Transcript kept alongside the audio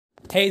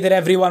Hey there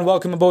everyone,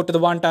 welcome aboard to the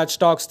One Touch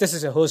Talks. This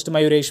is your host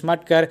Mayuresh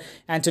Matkar,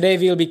 and today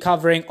we'll be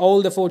covering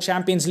all the 4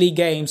 Champions League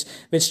games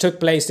which took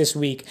place this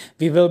week.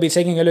 We will be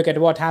taking a look at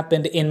what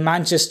happened in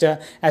Manchester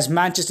as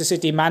Manchester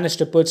City managed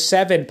to put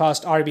 7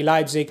 past RB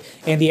Leipzig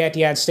in the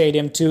Etihad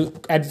Stadium to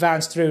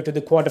advance through to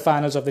the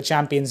quarterfinals of the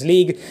Champions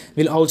League.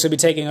 We'll also be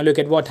taking a look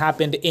at what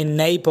happened in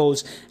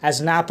Naples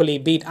as Napoli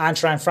beat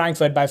Eintracht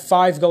Frankfurt by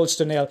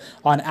 5-0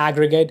 on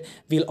aggregate.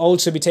 We'll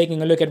also be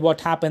taking a look at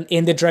what happened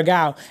in the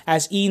Dragao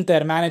as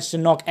Inter managed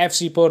to knock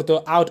FC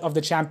Porto out of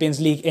the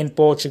Champions League in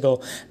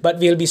Portugal. But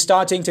we'll be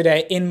starting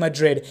today in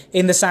Madrid,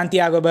 in the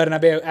Santiago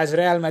Bernabeu, as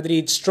Real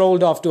Madrid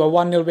strolled off to a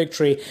 1-0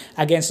 victory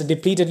against a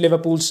depleted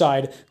Liverpool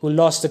side who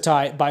lost the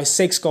tie by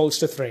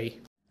 6-3.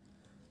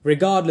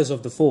 Regardless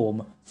of the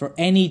form, for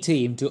any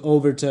team to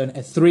overturn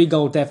a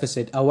 3-goal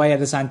deficit away at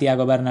the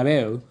Santiago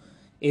Bernabeu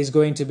is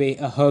going to be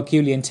a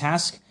Herculean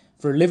task.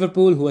 For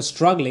Liverpool, who are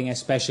struggling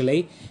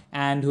especially,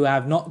 and who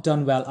have not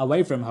done well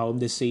away from home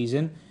this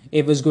season,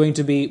 it was going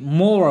to be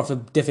more of a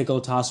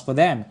difficult task for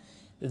them.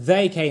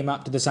 They came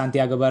up to the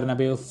Santiago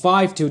Bernabeu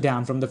 5-2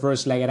 down from the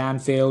first leg at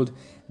Anfield.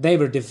 They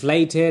were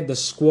deflated. The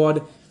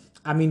squad,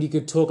 you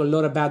could talk a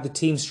lot about the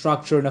team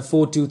structure in a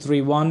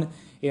 4-2-3-1.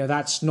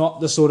 That's not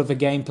the sort of a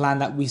game plan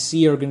that we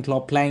see Jurgen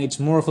Klopp playing. It's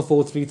more of a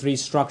 4-3-3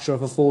 structure,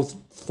 of a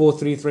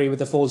 4-3-3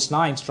 with a false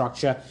 9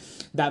 structure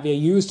that we are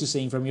used to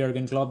seeing from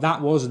Jurgen Klopp.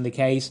 That wasn't the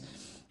case.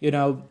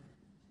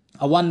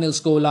 A 1-0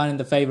 scoreline in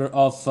the favour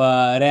of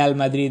Real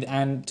Madrid,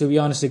 and to be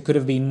honest, it could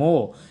have been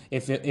more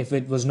if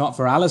it was not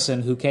for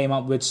Alisson, who came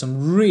up with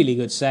some really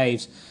good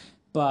saves.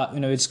 But,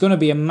 it's going to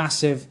be a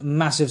massive,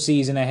 massive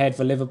season ahead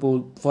for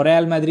Liverpool. For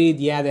Real Madrid,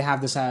 they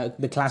have this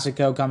the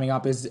Clásico coming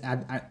up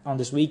on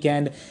this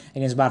weekend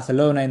against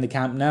Barcelona in the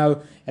Camp Nou,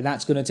 and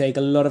that's going to take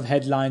a lot of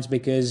headlines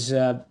because,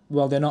 they're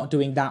not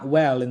doing that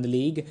well in the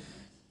league.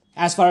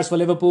 As far as for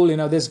Liverpool,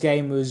 this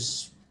game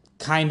was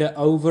kind of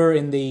over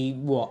in the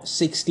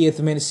 60th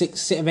minute,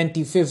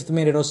 75th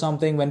minute or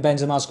something when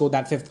Benzema scored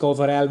that 5th goal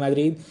for Real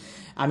Madrid.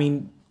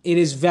 It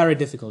is very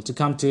difficult to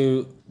come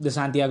to the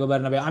Santiago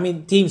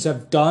Bernabeu. Teams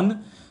have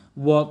done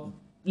what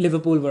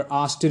Liverpool were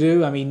asked to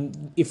do.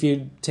 If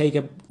you take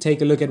a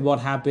look at what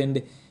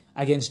happened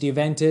against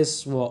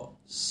Juventus, 5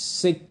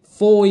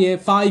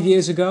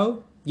 years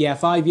ago? Yeah,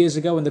 5 years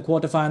ago in the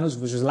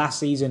quarterfinals, which was last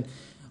season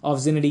of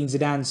Zinedine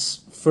Zidane's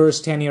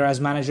first tenure as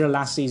manager,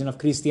 last season of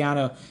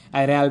Cristiano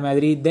at Real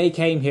Madrid. They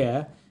came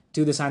here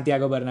to the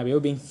Santiago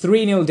Bernabeu, being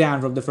 3-0 down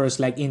from the first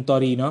leg in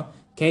Torino,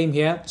 came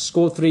here,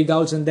 scored 3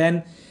 goals, and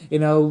then,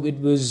 it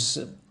was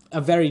a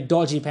very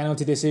dodgy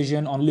penalty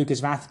decision on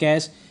Lucas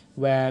Vázquez,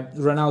 where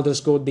Ronaldo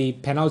scored the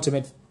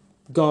penultimate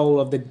goal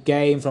of the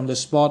game from the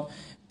spot,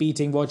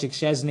 beating Wojciech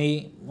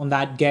Szczesny on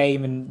that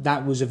game, and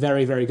that was a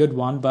very, very good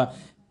one, but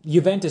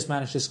Juventus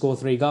managed to score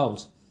 3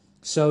 goals.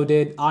 So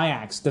did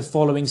Ajax the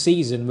following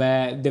season,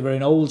 where they were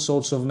in all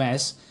sorts of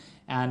mess,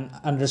 and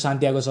under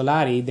Santiago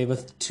Solari, they were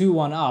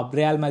 2-1 up.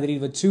 Real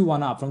Madrid were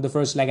 2-1 up from the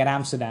first leg at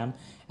Amsterdam,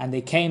 and they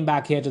came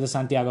back here to the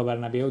Santiago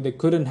Bernabeu. They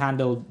couldn't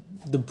handle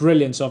the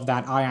brilliance of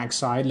that Ajax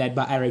side, led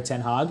by Erik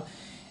ten Hag,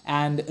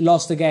 and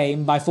lost the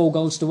game by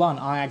 4-1.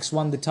 Ajax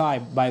won the tie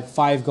by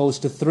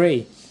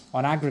 5-3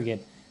 on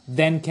aggregate.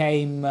 Then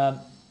came,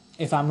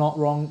 if I'm not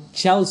wrong,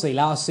 Chelsea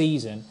last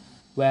season,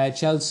 where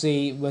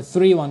Chelsea were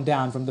 3-1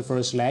 down from the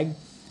first leg,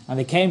 and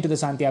they came to the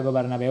Santiago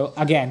Bernabeu,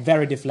 again,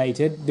 very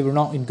deflated. They were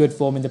not in good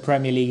form in the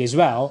Premier League as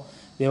well.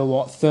 They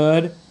were,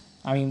 third?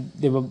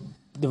 They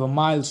were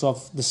miles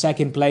off the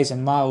second place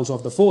and miles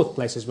off the fourth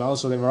place as well,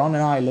 so they were on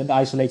an island,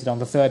 isolated on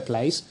the third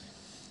place.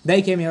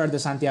 They came here at the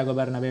Santiago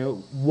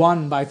Bernabeu,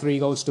 won by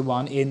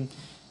 3-1 in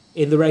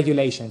the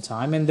regulation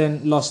time, and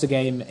then lost the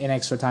game in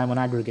extra time on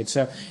aggregate.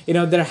 So,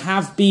 there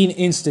have been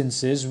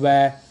instances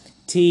where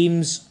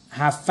teams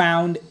have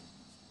found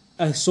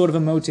a sort of a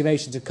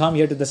motivation to come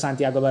here to the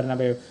Santiago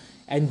Bernabeu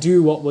and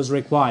do what was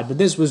required. But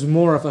this was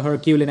more of a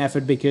Herculean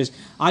effort because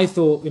I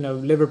thought,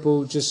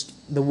 Liverpool, just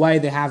the way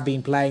they have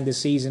been playing this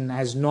season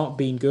has not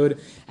been good.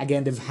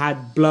 Again, they've had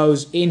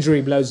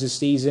injury blows this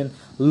season,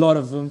 a lot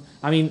of them.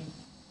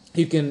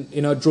 You can,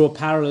 draw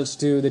parallels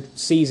to the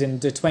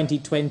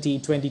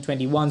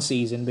 2020-2021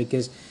 season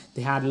because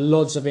they had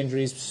lots of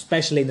injuries,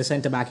 especially in the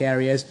centre-back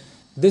areas.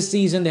 This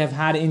season, they have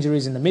had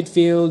injuries in the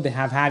midfield. They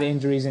have had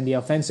injuries in the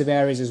offensive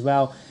areas as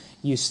well.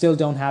 You still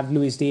don't have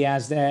Luis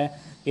Diaz there.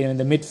 In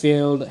the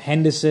midfield,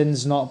 Henderson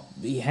was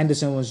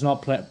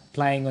not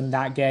playing in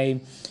that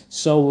game.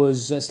 So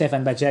was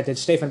Stefan Bajcetic.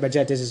 Stefan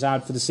Bajcetic is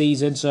out for the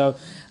season. So,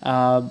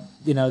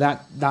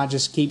 that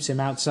just keeps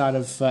him outside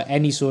of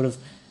any sort of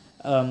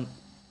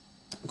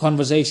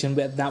conversation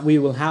that we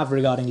will have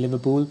regarding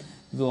Liverpool.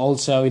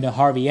 Also,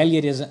 Harvey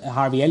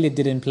Elliott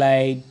didn't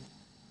play.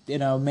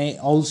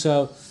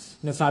 Fabio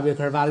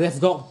Carvalho.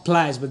 They've got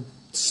players, but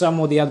some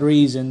or the other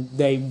reason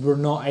they were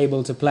not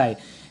able to play.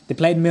 They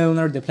played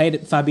Milner, they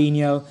played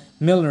Fabinho.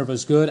 Milner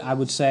was good, I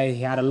would say.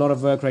 He had a lot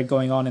of work rate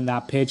going on in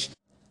that pitch.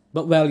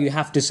 But, you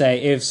have to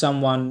say, if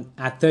someone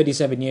at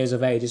 37 years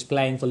of age is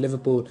playing for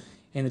Liverpool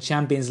in the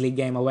Champions League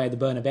game away at the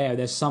Bernabeu.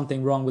 There's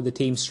something wrong with the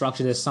team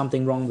structure. There's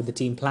something wrong with the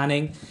team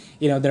planning.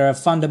 There are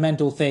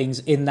fundamental things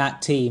in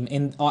that team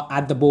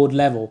at the board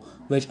level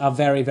which are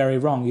very, very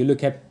wrong. You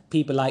look at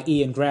people like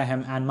Ian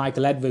Graham and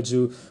Michael Edwards,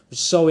 who are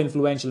so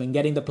influential in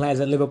getting the players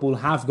that Liverpool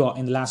have got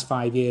in the last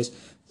 5 years.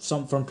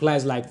 From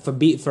players like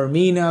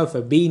Firmino,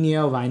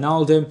 Fabinho,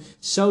 Wijnaldum,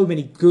 so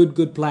many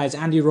good players.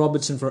 Andy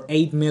Robertson for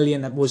 8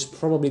 million, that was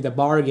probably the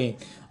bargain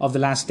of the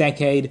last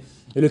decade.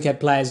 You look at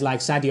players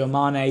like Sadio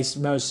Mane,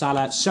 Mo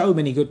Salah, so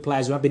many good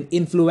players who have been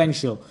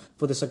influential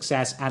for the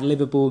success at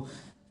Liverpool.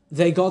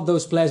 They got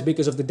those players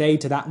because of the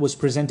data that was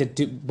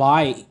presented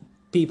by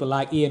people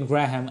like Ian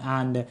Graham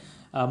and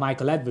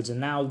Michael Edwards, and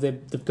now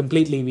they've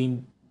completely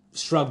been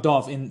shrugged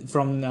off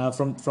from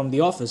the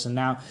office, and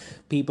now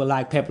people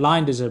like Pep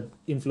Lijnders are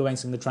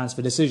influencing the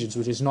transfer decisions,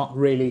 which is not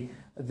really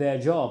their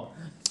job.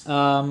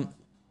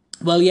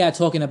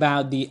 Talking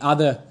about the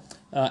other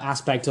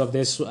aspect of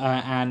this,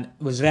 and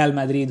was Real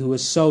Madrid, who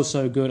was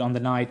so good on the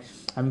night.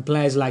 I mean,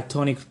 players like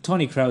Toni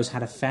Kroos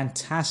had a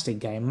fantastic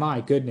game.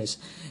 My goodness,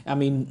 I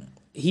mean,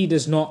 he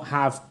does not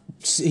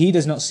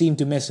seem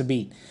to miss a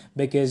beat,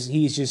 because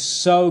he's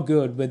just so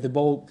good with the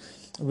ball.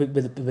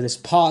 With his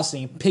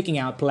passing, picking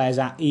out players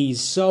at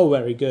ease, so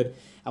very good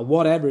at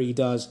whatever he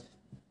does.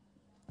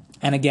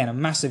 And again, a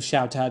massive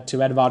shout out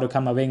to Eduardo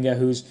Camavinga,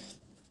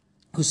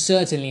 who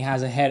certainly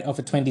has a head of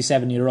a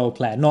 27-year-old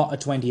player, not a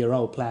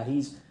 20-year-old player.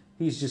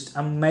 He's just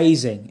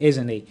amazing,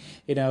 isn't he?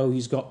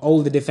 He's got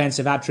all the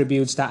defensive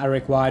attributes that are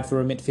required for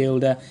a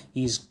midfielder.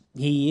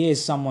 He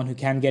is someone who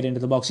can get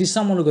into the box. He's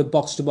someone who goes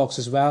box to box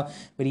as well,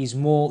 but he's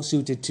more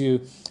suited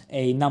to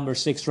a number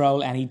 6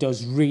 role, and he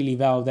does really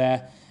well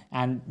there.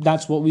 And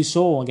that's what we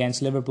saw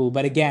against Liverpool.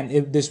 But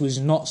again, this was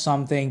not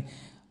something.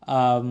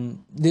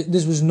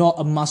 This was not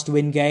a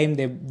must-win game.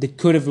 They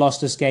could have lost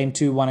this game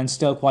 2-1 and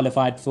still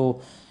qualified for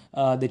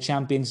the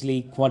Champions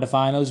League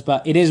quarterfinals.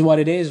 But it is what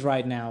it is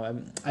right now.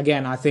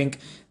 Again, I think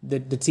the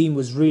team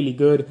was really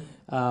good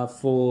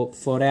for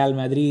Real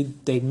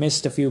Madrid. They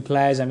missed a few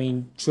players. I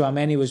mean,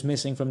 Tchouaméni was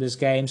missing from this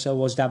game, so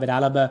was David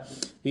Alaba.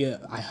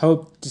 I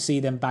hope to see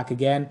them back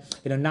again.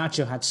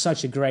 Nacho had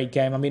such a great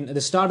game. I mean, at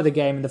the start of the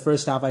game, in the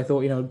first half, I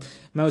thought,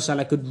 Mo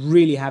Salah could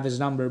really have his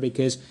number,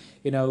 because,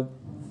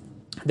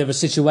 there were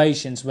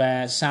situations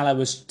where Salah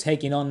was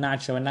taking on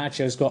Nacho, and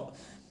Nacho's got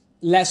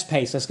less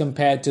pace as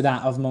compared to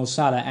that of Mo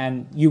Salah.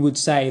 And you would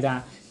say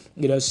that,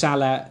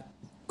 Salah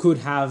could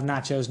have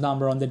Nacho's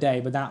number on the day,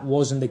 but that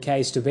wasn't the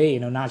case to be.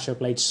 Nacho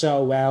played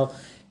so well.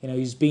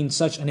 He's been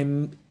such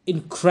an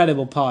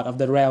incredible part of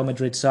the Real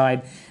Madrid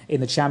side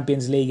in the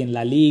Champions League, in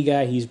La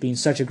Liga. He's been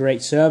such a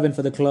great servant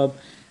for the club.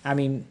 I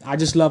mean, I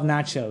just love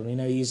Nacho.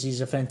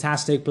 He's a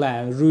fantastic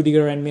player.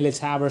 Rudiger and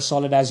Militao are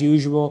solid as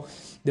usual.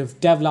 They've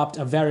developed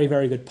a very,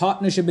 very good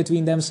partnership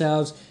between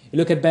themselves. You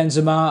look at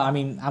Benzema. I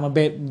mean, I'm a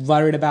bit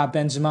worried about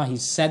Benzema. He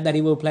said that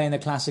he will play in the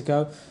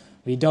Clásico.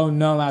 We don't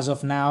know as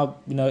of now,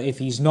 if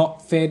he's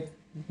not fit.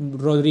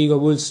 Rodrigo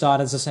will start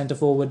as a centre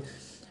forward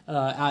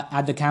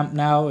at the Camp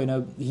Nou.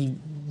 He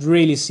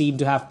really seemed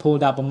to have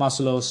pulled up a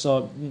muscle or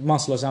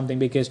something,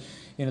 because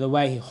the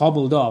way he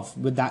hobbled off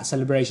with that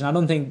celebration. I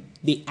don't think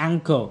the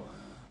ankle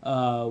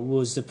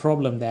was the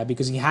problem there,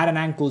 because he had an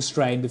ankle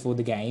strain before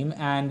the game,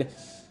 and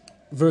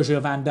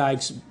Virgil van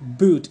Dijk's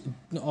boot,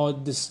 or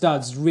the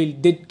studs, really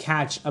did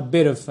catch a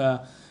bit of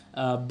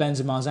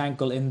Benzema's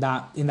ankle in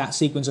that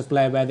sequence of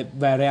play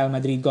where Real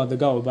Madrid got the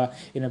goal. But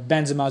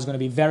Benzema is going to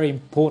be very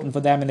important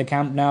for them in the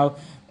Camp Nou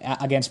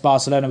against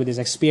Barcelona, with his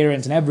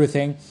experience and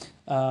everything.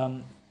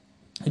 And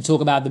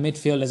talk about the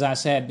midfield, as I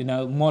said,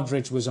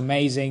 Modric was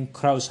amazing.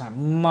 Kroos had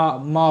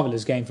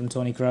marvelous game from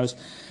Toni Kroos.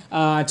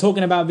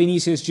 Talking about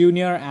Vinicius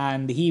Jr.,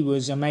 and he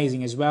was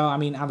amazing as well. I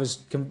mean, I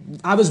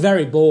was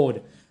very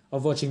bored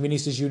of watching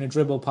Vinicius Jr.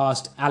 dribble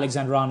past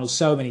Alexander-Arnold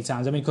so many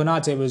times. I mean,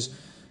 Konate was.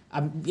 I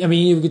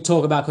mean, you could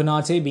talk about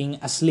Konate being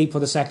asleep for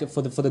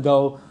the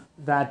goal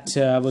that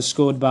was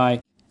scored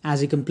by,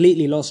 as he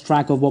completely lost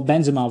track of what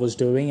Benzema was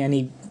doing, and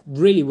he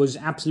really was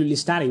absolutely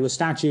static. He was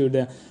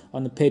statued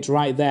on the pitch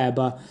right there.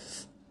 But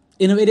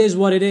it is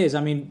what it is.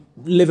 I mean,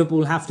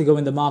 Liverpool have to go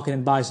in the market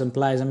and buy some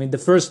players. I mean, the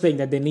first thing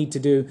that they need to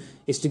do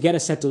is to get a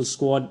settled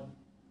squad,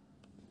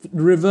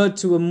 revert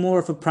to a more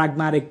of a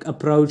pragmatic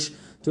approach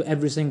to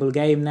every single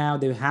game now.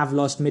 They have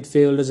lost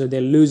midfielders, or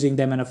they're losing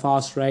them at a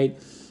fast rate.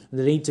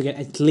 They need to get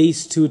at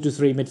least 2 to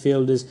 3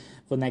 midfielders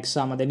for next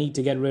summer. They need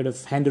to get rid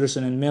of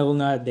Henderson and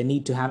Milner. They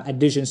need to have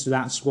additions to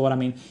that squad. I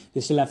mean,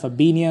 you still have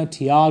Fabinho,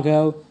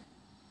 Thiago,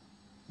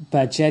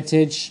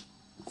 Bajcetic,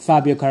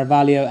 Fabio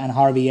Carvalho and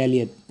Harvey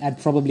Elliott, and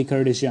probably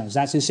Curtis Jones.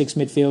 That's his 6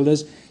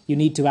 midfielders. You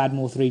need to add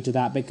more 3 to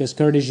that, because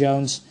Curtis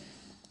Jones,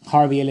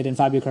 Harvey Elliott and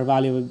Fabio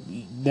Carvalho,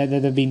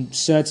 they've been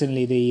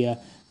certainly the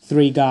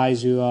 3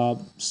 guys who are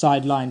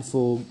sidelined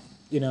for,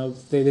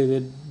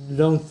 they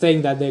don't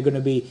think that they're going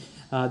to be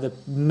the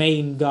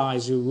main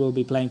guys who will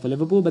be playing for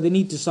Liverpool, but they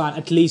need to sign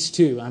at least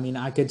 2. I mean,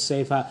 I could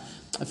say for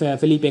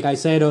Felipe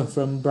Caicedo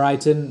from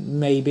Brighton,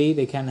 maybe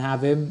they can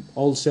have him.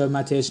 Also,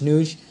 Matheus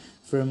Nunes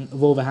from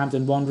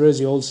Wolverhampton Wanderers.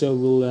 You also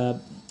will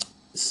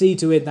see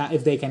to it that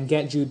if they can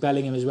get Jude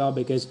Bellingham as well,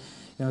 because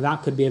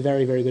that could be a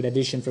very, very good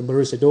addition from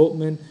Borussia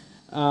Dortmund.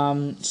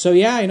 So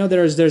yeah,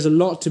 there's a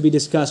lot to be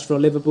discussed for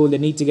Liverpool. They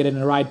need to get in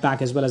a right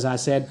back as well, as I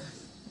said.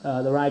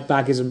 The right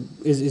back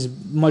is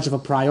much of a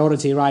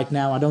priority right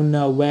now. I don't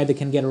know where they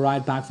can get a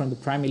right back from the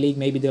Premier League.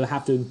 Maybe they'll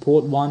have to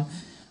import one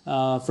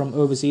from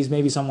overseas.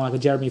 Maybe someone like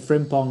a Jeremy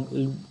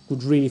Frimpong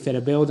could really fit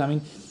a bill. I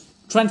mean,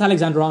 Trent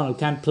Alexander-Arnold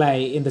can't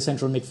play in the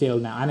central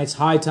midfield now, and it's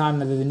high time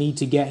that they need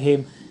to get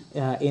him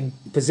in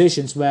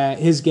positions where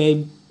his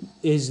game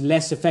is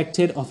less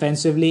affected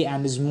offensively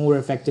and is more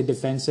affected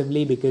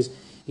defensively, because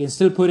he can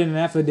still put in an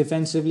effort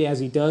defensively as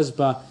he does,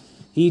 but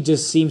he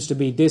just seems to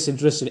be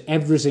disinterested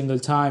every single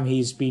time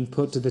he's been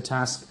put to the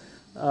task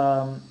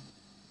to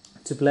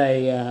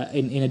play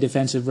in a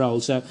defensive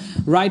role. So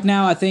right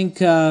now, I think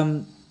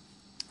there's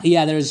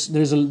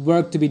a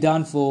work to be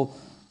done for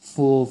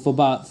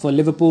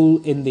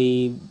Liverpool in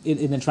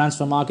the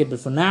transfer market. But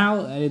for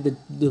now,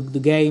 the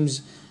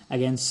games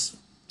against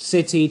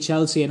City,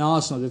 Chelsea, and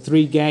Arsenal, the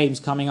 3 games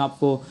coming up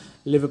for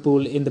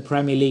Liverpool in the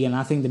Premier League, and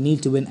I think they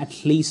need to win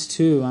at least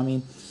 2. I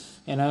mean,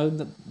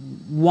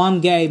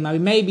 one game, I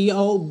mean, maybe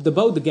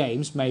both the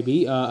games,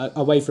 maybe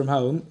away from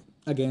home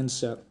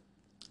against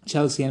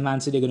Chelsea and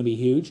Man City are going to be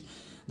huge.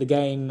 The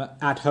game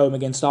at home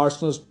against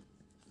Arsenal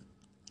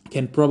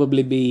can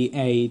probably be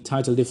a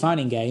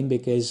title-defining game,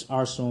 because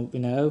Arsenal,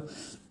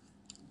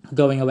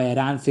 going away at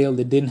Anfield,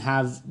 they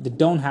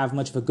don't have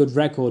much of a good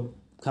record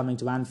coming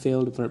to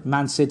Anfield. For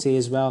Man City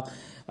as well,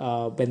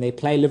 when they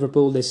play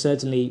Liverpool, they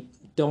certainly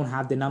don't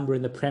have the number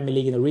in the Premier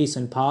League in the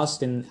recent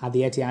past at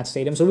the Etihad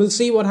Stadium. So we'll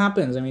see what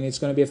happens. I mean, it's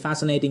going to be a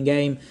fascinating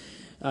game.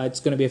 It's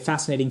going to be a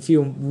fascinating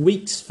few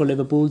weeks for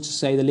Liverpool, to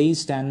say the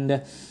least.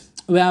 And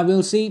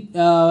we'll see.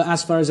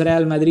 As far as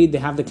Real Madrid, they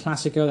have the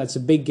Clásico. That's a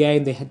big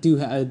game. They do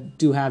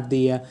have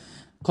the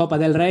Copa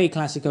del Rey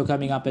Clásico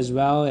coming up as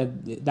well.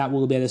 That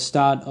will be at the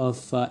start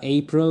of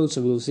April.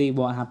 So we'll see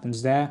what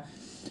happens there.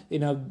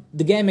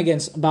 The game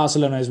against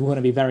Barcelona is going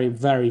to be very,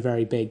 very,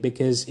 very big,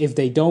 because if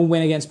they don't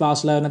win against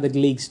Barcelona, the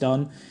league's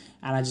done.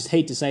 And I just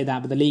hate to say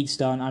that, but the league's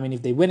done. I mean,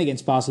 if they win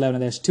against Barcelona,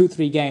 there's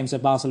 2-3 games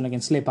that Barcelona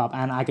can slip up,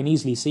 and I can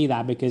easily see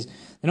that, because they're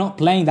not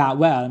playing that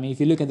well. I mean, if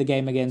you look at the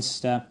game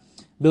against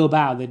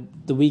Bilbao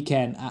the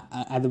weekend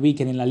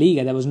in La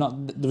Liga, there was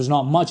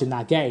not much in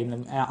that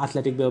game.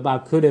 Athletic Bilbao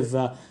could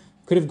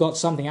have got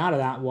something out of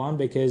that one,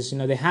 because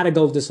they had a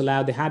goal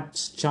disallowed, they had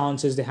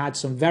chances, they had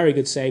some very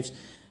good saves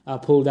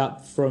pulled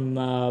up from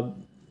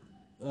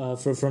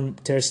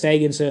Ter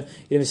Stegen. So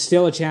there's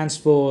still a chance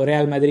for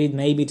Real Madrid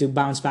maybe to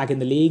bounce back in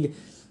the league.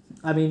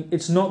 I mean,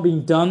 it's not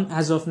being done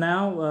as of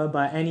now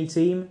by any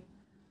team,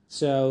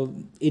 so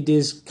it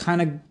is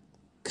kind of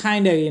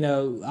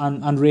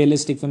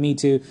unrealistic for me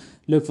to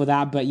look for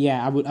that. But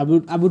yeah, I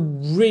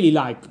would really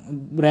like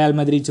Real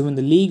Madrid to win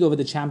the league over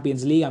the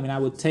Champions League. I mean, I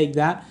would take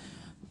that.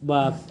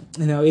 But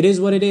it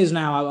is what it is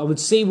now. I would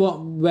see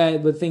where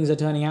things are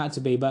turning out to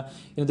be. But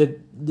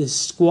the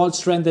squad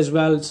strength as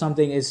well,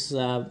 something is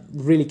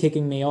really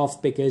kicking me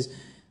off, because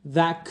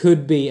that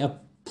could be a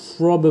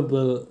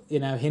probable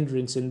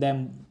hindrance in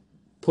them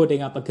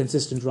putting up a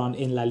consistent run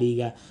in La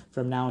Liga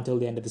from now until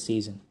the end of the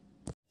season.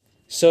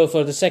 So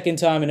for the second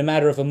time in a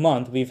matter of a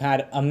month, we've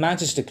had a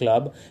Manchester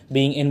club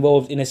being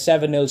involved in a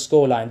 7-0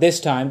 scoreline.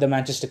 This time, the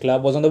Manchester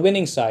club was on the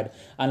winning side.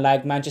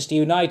 Unlike Manchester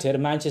United,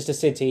 Manchester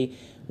City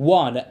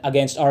won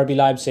against RB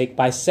Leipzig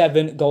by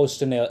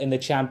 7-0 in the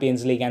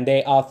Champions League, and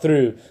they are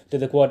through to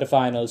the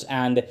quarterfinals.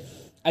 And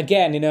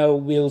again,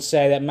 we'll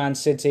say that Man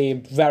City,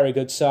 very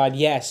good side,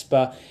 yes,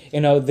 but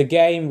the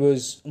game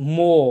was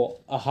more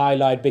a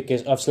highlight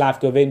because of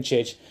Slavko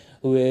Vincic,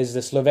 who is the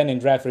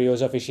Slovenian referee who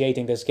was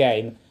officiating this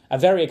game. A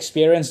very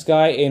experienced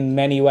guy in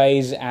many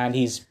ways, and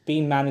he's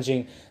been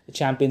managing the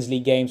Champions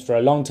League games for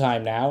a long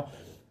time now.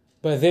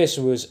 But this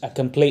was a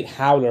complete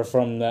howler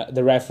from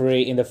the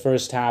referee in the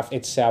first half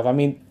itself. I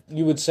mean,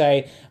 you would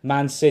say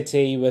Man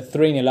City were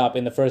 3-0 up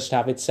in the first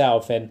half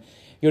itself, and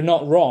you're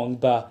not wrong,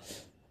 but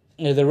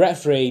the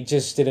referee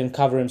just didn't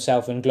cover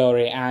himself in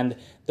glory, and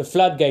the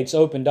floodgates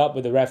opened up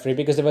with the referee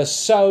because there were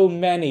so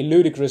many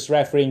ludicrous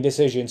refereeing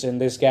decisions in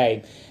this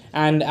game.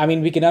 And, I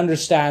mean, we can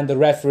understand the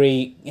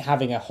referee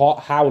having a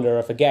howler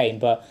of a game,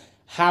 but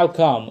how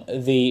come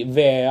the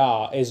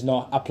VAR is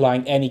not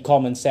applying any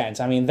common sense?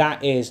 I mean,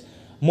 that is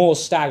more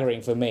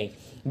staggering for me,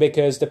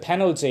 because the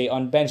penalty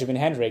on Benjamin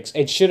Hendricks,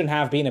 it shouldn't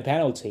have been a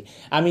penalty.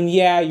 I mean,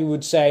 yeah, you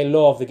would say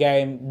law of the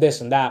game,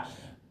 this and that,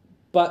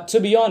 but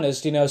to be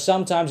honest,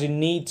 sometimes you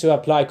need to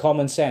apply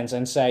common sense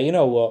and say,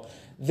 what,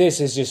 this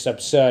is just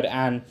absurd.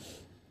 And,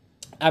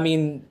 I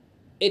mean,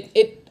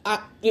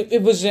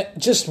 it was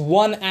just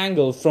one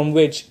angle from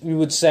which we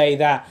would say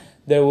that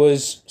there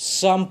was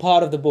some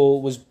part of the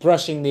ball was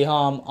brushing the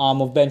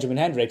arm of Benjamin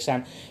Hendricks,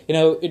 and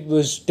it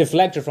was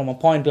deflected from a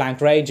point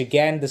blank range.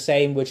 Again, the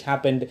same which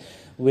happened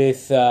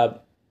with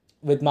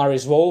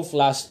Marius Wolf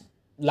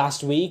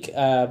last week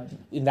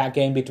in that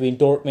game between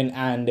Dortmund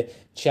and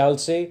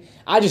Chelsea.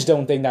 I just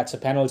don't think that's a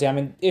penalty. I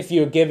mean, if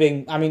you're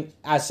giving,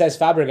 as Cesc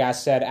Fabregas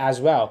said as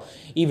well,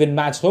 even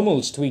Mats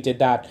Hummels tweeted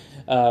that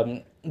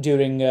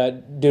during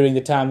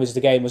the time which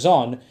the game was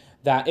on,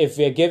 that if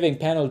we're giving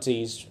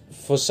penalties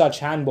for such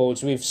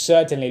handballs, we've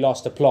certainly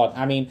lost the plot.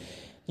 I mean,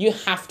 you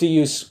have to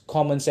use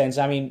common sense.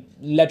 I mean,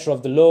 letter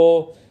of the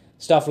law,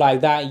 stuff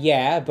like that,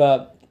 yeah,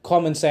 but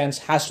common sense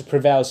has to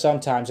prevail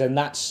sometimes, and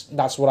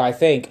that's what I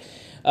think.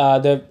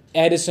 The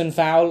Edison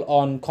foul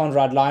on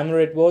Konrad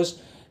Laimer,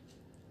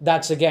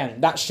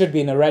 that should be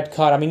in a red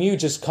card. I mean, you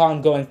just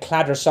can't go and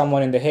clatter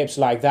someone in the hips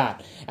like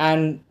that.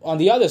 And on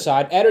the other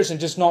side, Ederson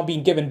just not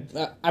being given.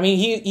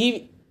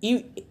 He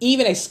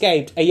even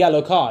escaped a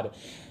yellow card,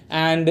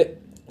 and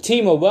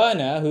Timo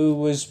Werner, who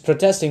was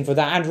protesting for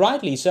that, and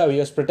rightly so, he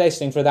was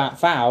protesting for that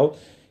foul.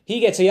 He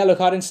gets a yellow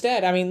card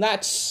instead. I mean,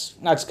 that's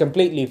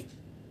completely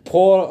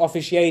poor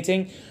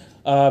officiating.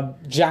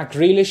 Jack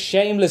Grealish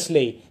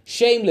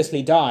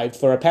shamelessly dived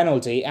for a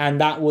penalty, and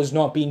that was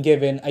not being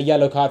given a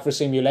yellow card for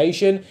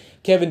simulation.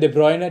 Kevin De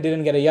Bruyne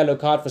didn't get a yellow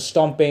card for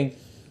stomping,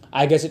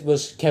 I guess it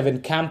was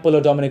Kevin Campbell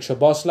or Dominic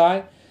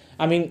Szoboszlai.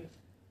 I mean,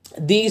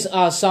 these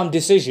are some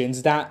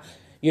decisions that,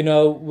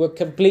 were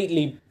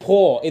completely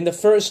poor. In the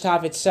first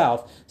half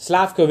itself,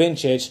 Slavko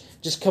Vincic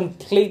just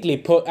completely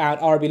put out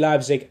RB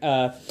Leipzig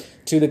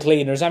to the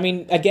cleaners. I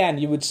mean, again,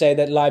 you would say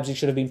that Leipzig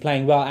should have been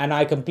playing well, and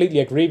I completely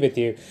agree with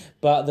you.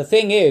 But the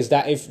thing is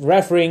that if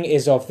refereeing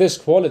is of this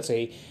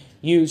quality,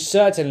 you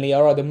certainly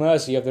are at the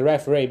mercy of the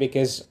referee,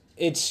 because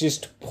it's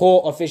just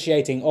poor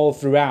officiating all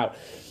throughout.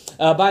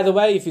 By the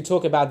way, if you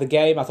talk about the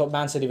game, I thought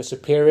Man City was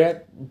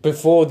superior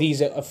before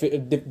these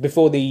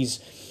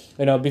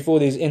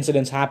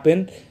incidents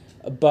happened,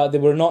 but they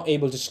were not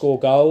able to score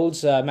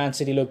goals. Man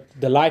City looked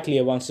the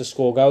likelier ones to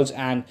score goals,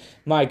 and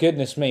my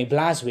goodness me,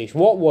 Blažević,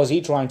 what was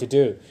he trying to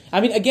do?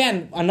 I mean,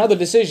 again, another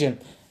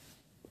decision.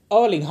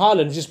 Erling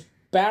Haaland just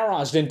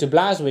barraged into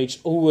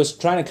Blažević, who was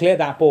trying to clear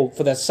that ball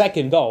for the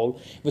second goal,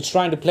 was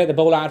trying to play the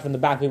ball out from the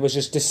back. It was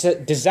just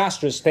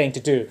disastrous thing to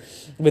do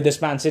with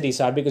this Man City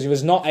side, because he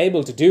was not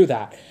able to do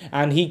that.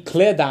 And he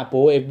cleared that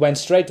ball, it went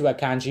straight to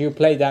Akanji, who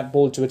played that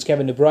ball to its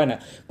Kevin De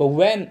Bruyne. But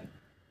when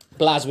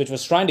Blažević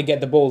was trying to get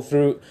the ball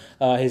through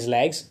his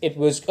legs, it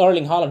was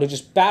Erling Haaland who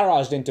just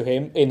barraged into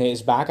him in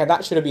his back, and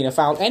that should have been a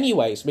foul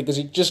anyways, because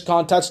he just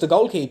can't touch the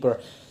goalkeeper.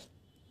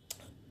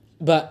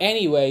 But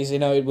anyways,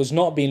 it was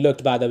not being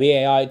looked by the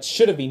VAR. It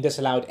should have been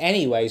disallowed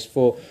anyways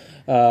for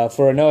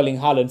an Erling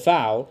Haaland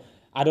foul.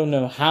 I don't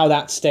know how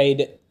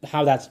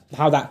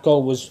that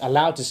goal was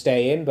allowed to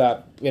stay in,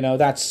 but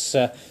that's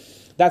a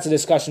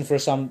discussion for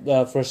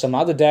some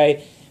other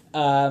day.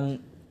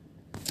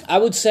 I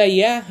would say,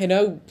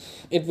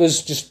 it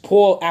was just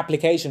poor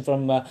application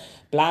from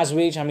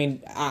Blažević. I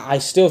mean, I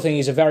still think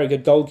he's a very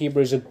good goalkeeper.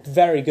 He's a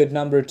very good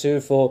number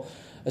 2 for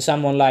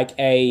someone like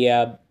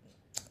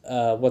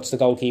what's the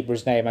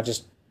goalkeeper's name? I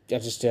just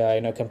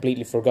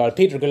completely forgot.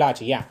 Peter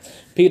Gulacsi, yeah.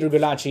 Peter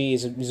Gulacsi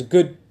is a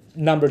good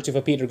number 2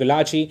 for Peter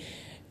Gulacsi,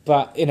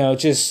 but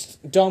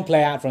just don't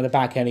play out from the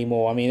back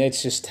anymore. I mean,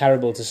 it's just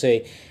terrible to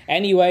see.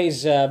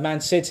 Anyways,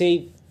 Man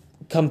City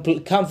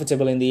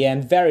comfortable in the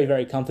end, very,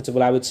 very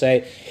comfortable, I would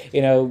say.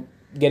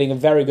 Getting a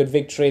very good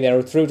victory. They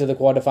were through to the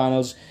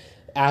quarterfinals.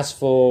 As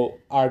for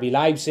RB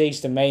Leipzig,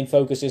 the main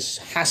focus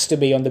has to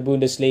be on the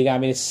Bundesliga. I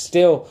mean, it's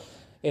still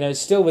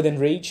within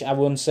reach. I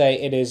wouldn't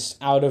say it is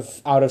out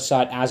of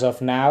sight as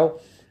of now.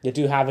 They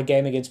do have a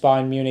game against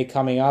Bayern Munich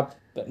coming up,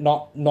 but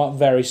not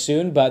very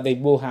soon. But they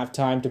will have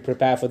time to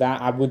prepare for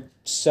that. I would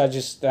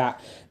suggest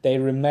that they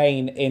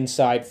remain in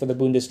sight for the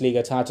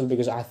Bundesliga title,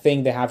 because I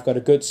think they have got a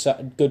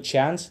good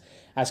chance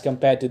as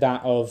compared to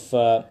that of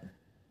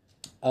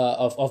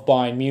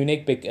Bayern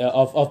Munich,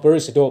 of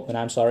Borussia Dortmund,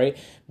 I'm sorry,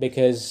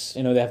 because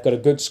they've got a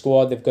good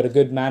squad, they've got a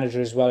good manager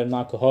as well in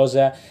Marco Rose.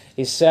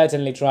 He's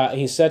certainly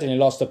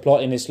lost the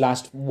plot in his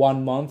last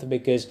 1 month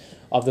because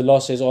of the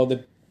losses or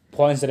the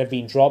points that have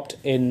been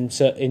dropped to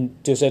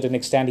a certain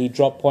extent. He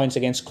dropped points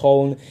against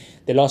Köln,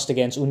 they lost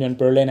against Union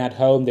Berlin at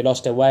home, they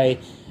lost away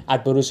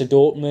at Borussia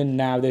Dortmund.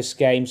 Now this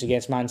games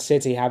against Man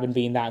City haven't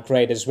been that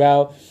great as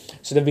well.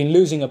 So they've been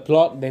losing a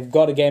plot. They've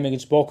got a game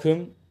against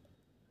Bochum,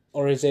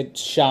 or is it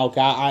Schalke?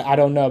 I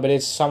don't know, but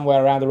it's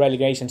somewhere around the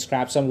relegation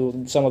scrap, some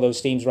of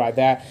those teams right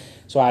there.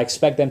 So I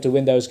expect them to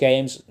win those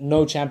games.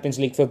 No Champions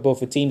League football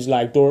for teams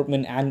like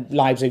Dortmund and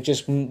Leipzig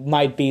just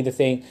might be the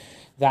thing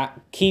that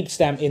keeps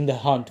them in the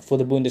hunt for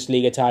the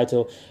Bundesliga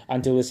title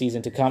until the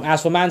season to come.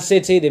 As for Man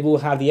City, they will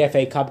have the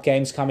FA Cup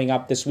games coming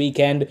up this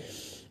weekend.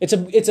 It's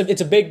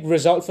a big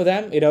result for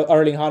them.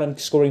 Erling Haaland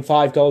scoring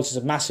 5 goals is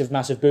a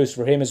massive boost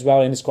for him as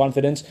well in his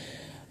confidence.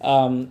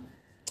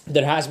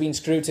 There has been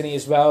scrutiny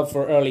as well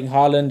for Erling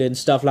Haaland and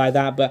stuff like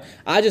that, but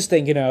I just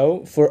think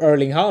for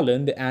Erling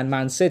Haaland and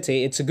Man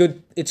City, it's a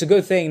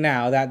good thing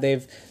now that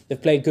they've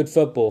played good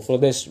football for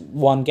this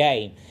one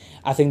game.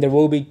 I think there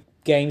will be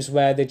games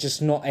where they're just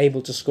not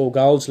able to score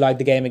goals, like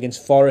the game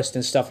against Forest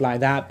and stuff like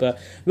that, but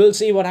we'll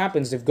see what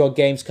happens. They've got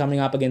games coming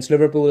up against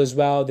Liverpool as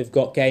well. They've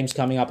got games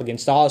coming up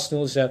against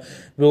Arsenal, so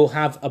we'll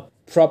have a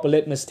proper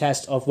litmus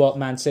test of what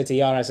Man City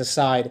are as a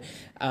side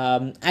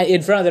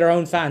in front of their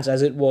own fans,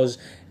 as it was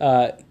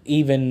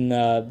even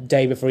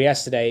day before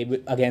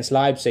yesterday against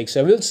Leipzig.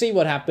 So we'll see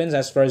what happens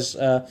as far as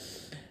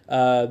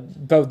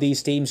both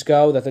these teams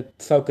go, that the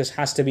focus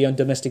has to be on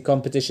domestic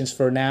competitions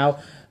for now,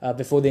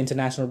 before the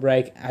international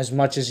break. As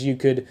much as you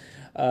could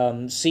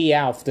see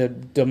out the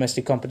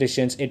domestic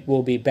competitions, it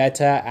will be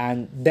better.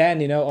 And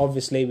then,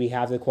 obviously we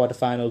have the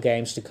quarterfinal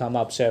games to come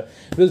up. So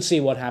we'll see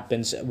what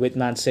happens with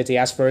Man City.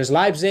 As far as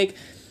Leipzig,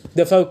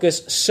 the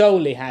focus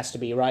solely has to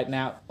be right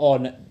now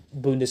on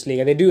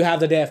Bundesliga. They do have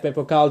the DFB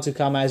Pokal to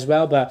come as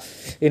well, but,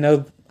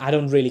 I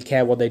don't really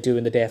care what they do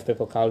in the DFB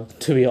Pokal,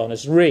 to be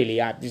honest.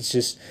 Really,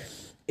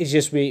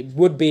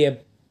 would be a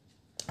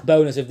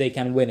bonus if they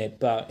can win it.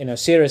 But,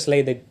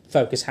 seriously, the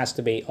focus has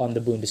to be on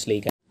the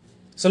Bundesliga.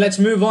 So let's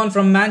move on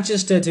from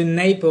Manchester to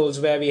Naples,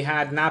 where we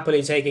had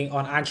Napoli taking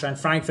on Eintracht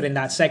Frankfurt in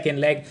that second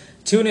leg.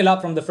 2-0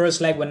 up from the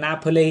first leg with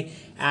Napoli,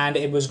 and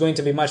it was going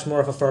to be much more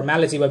of a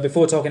formality. But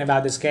before talking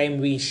about this game,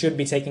 we should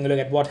be taking a look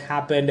at what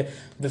happened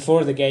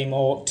before the game,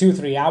 or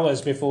 2-3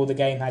 hours before the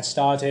game had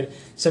started.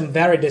 Some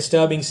very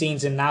disturbing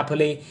scenes in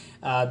Napoli.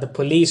 The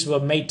police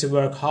were made to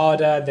work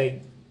harder. The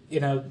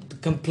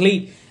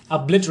complete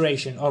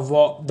obliteration of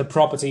what the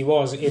property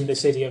was in the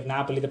city of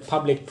Napoli. The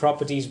public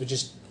properties were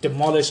just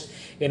demolished,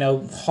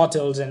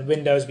 hotels and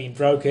windows being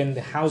broken,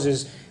 the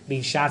houses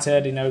being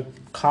shattered,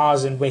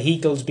 cars and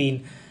vehicles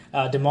being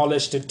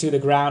demolished to the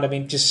ground. I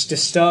mean, just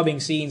disturbing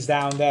scenes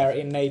down there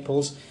in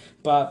Naples.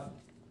 But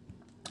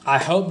I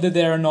hope that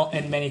there are not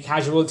many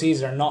casualties,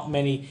 there are not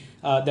many,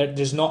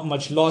 there's not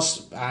much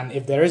loss, and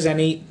if there is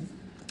any,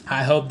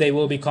 I hope they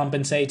will be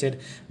compensated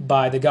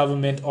by the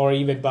government or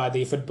even by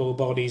the football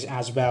bodies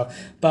as well.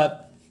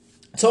 But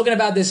talking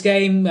about this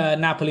game,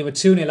 Napoli were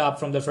 2-0 up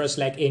from the first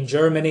leg in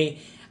Germany,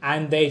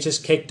 and they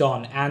just kicked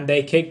on. And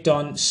they kicked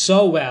on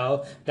so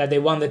well that they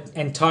won the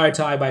entire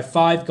tie by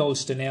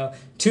 5-0.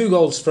 2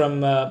 goals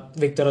from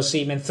Victor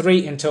Osimhen,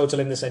 3 in total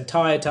in this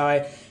entire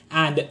tie,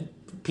 and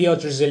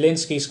Piotr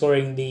Zielinski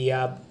scoring the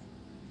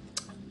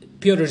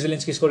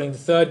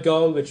third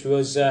goal, which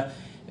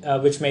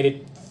made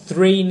it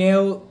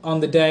 3-0 on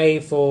the day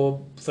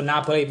for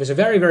Napoli. It was a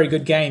very, very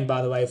good game,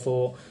 by the way,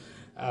 for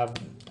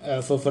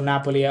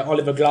Napoli.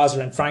 Oliver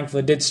Glasner and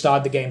Frankfurt did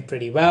start the game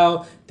pretty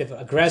well. They were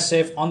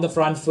aggressive on the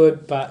front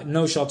foot, but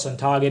no shots on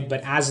target.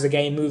 But as the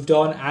game moved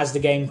on, as the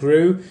game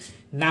grew,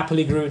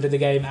 Napoli grew into the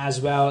game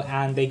as well,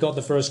 and they got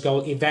the first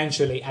goal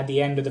eventually at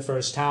the end of the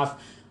first half,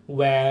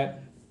 where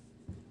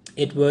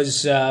it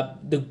was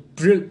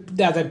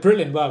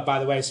brilliant work, by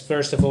the way,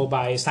 first of all,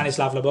 by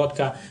Stanislav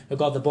Lobotka, who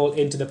got the ball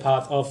into the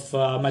path of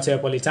Matteo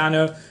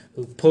Politano,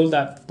 who pulled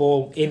that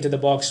ball into the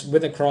box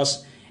with a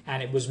cross,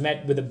 and it was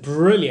met with a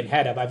brilliant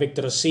header by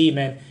Victor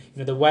Osimhen.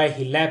 The way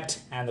he leapt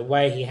and the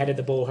way he headed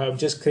the ball home,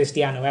 just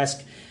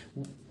Cristiano-esque.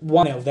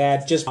 1-0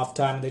 there, just half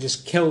time. They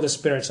just killed the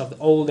spirits of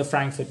all the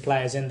Frankfurt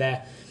players in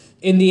there.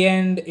 In the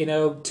end,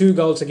 2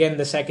 goals again in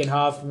the second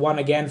half. One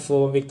again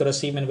for Victor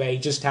Osimhen, where he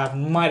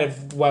might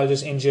have well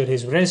just injured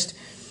his wrist.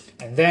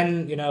 And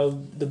then,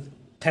 the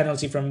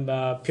penalty from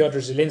Piotr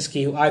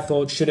Zielinski, who I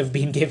thought should have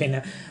been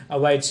given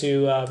away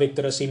to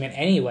Victor Osimhen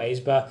anyways.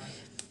 But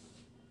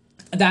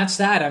that's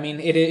that. I mean,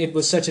 it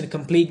was such a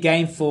complete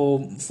game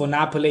for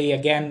Napoli.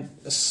 Again,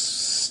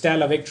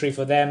 stellar victory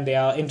for them. They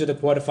are into the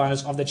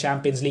quarterfinals of the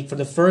Champions League for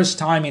the first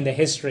time in their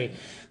history.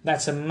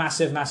 That's a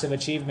massive, massive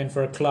achievement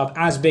for a club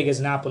as big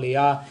as Napoli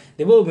are.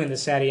 They will win the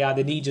Serie A.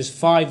 They need just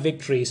 5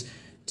 victories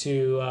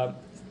to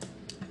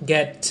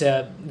get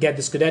the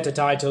Scudetto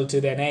title to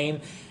their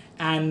name.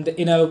 And,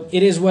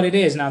 it is what it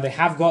is. Now, they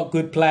have got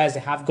good players.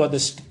 They have got the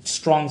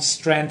strong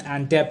strength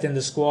and depth in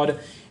the squad.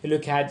 You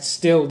look at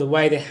still the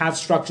way they have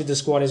structured the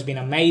squad has been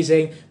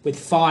amazing, with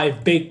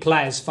 5 big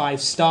players,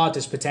 5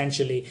 starters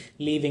potentially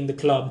leaving the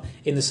club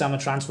in the summer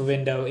transfer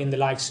window, in the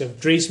likes of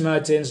Dries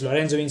Mertens,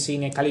 Lorenzo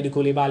Insigne, Kalidou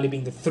Koulibaly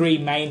being the 3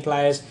 main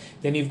players.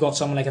 Then you've got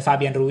someone like a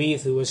Fabian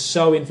Ruiz, who was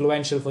so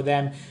influential for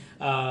them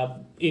for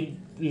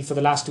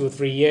the last 2 or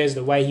 3 years,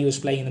 the way he was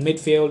playing in the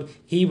midfield.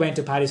 He went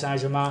to Paris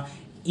Saint-Germain.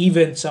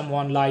 Even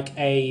someone like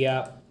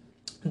a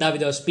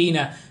Davide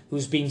Ospina,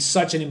 who's been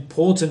such an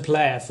important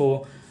player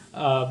for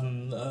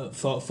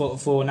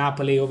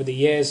Napoli over the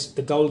years,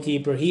 the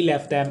goalkeeper, he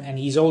left them, and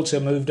he's also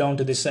moved on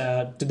to this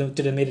to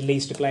the Middle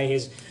East to play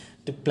his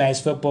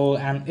football.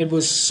 And it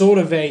was sort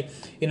of a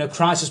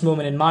crisis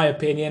moment, in my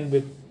opinion,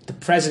 with the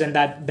president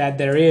that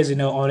there is,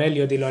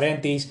 Aurelio De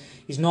Laurentiis.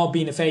 He's not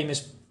been a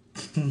famous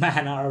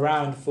man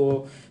around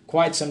for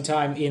quite some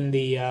time in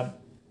the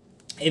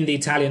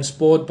Italian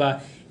sport,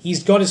 but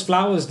he's got his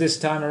flowers this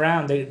time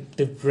around.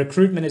 The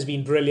recruitment has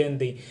been brilliant.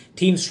 The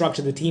team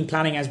structure, the team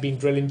planning has been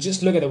brilliant.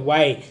 Just look at the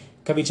way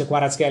Khvicha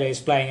Kvaratskhelia is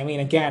playing. I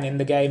mean, again, in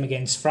the game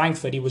against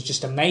Frankfurt, he was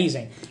just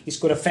amazing. He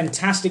scored a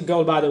fantastic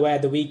goal, by the way,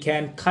 at the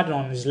weekend, cutting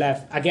on his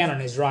left, again on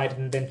his right,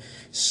 and then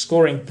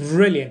scoring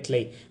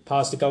brilliantly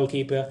past the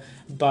goalkeeper.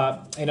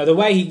 But, the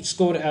way he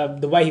scored,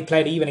 the way he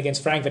played even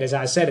against Frankfurt, as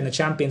I said, in the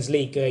Champions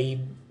League,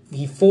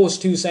 he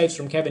forced 2 saves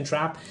from Kevin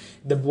Trapp.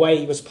 The way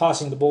he was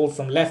passing the ball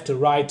from left to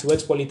right,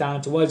 towards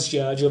Politano, towards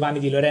Giovanni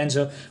Di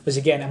Lorenzo, was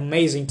again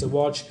amazing to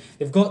watch.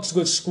 They've got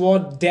good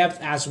squad depth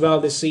as well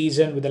this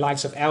season, with the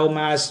likes of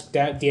Elmas,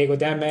 Diego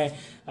Demme,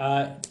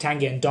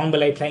 Tanguy and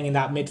Ndombele playing in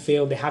that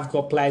midfield. They have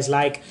got players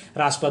like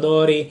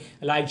Raspadori,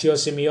 like Gio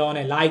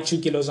Simeone, like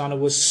Chucky Lozano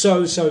was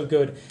so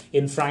good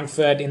in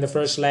Frankfurt in the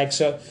first leg.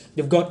 So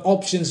you've got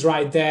options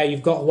right there.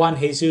 You've got Juan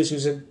Jesus,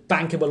 who's a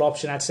bankable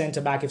option at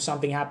centre-back if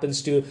something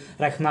happens to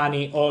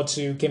Rahmani or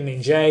to Kim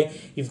Min-jae.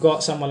 You've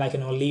got someone like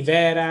an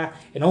Oliveira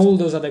and all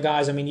those other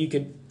guys. I mean, you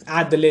could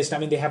add the list. I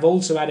mean, they have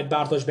also added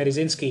Bartosz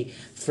Berezinski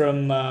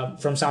from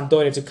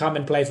Sampdoria to come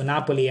and play for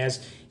Napoli, as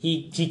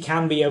he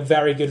can be a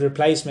very good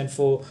replacement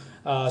for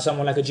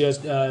someone like a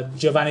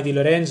Giovanni Di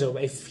Lorenzo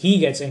if he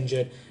gets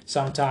injured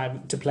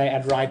sometime to play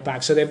at right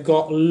back. So they've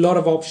got a lot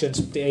of options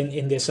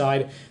in their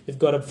side. They've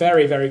got a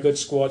very good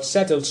squad,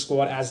 settled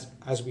squad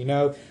as we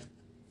know.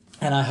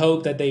 And I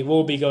hope that they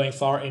will be going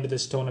far into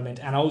this tournament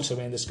and also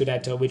in the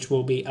Scudetto, which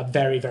will be a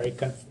very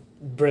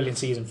brilliant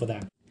season for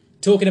them.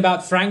 Talking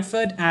about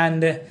Frankfurt,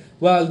 and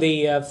well,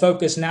 the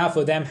focus now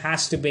for them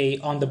has to be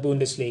on the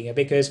Bundesliga,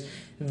 because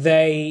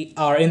they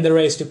are in the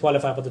race to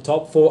qualify for the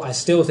top four. I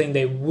still think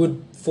they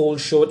would fall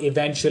short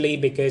eventually,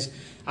 because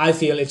I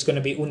feel it's going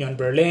to be Union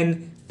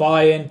Berlin,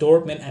 Bayern,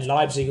 Dortmund and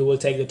Leipzig who will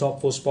take the top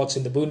four spots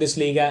in the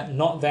Bundesliga,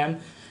 not them.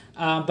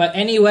 But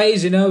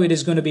anyways, it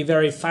is going to be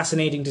very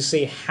fascinating to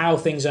see how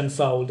things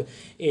unfold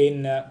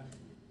in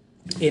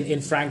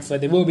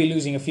Frankfurt. They will be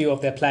losing a few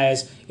of their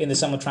players in the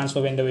summer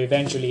transfer window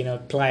eventually.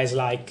 Players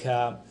like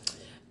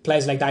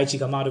Daichi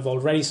Kamado have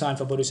already signed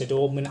for Borussia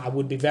Dortmund. I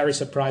would be very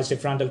surprised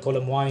if Randall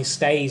Colomwani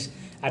stays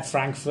at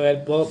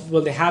Frankfurt.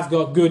 Well, they have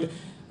got good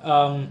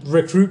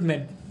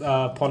recruitment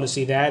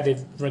policy there.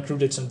 They've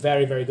recruited some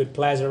very good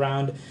players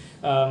around.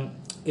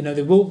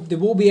 They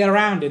will be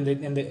around in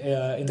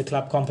the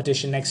club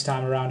competition next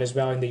time around as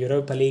well in the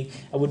Europa League.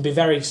 I would be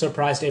very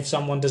surprised if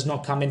someone does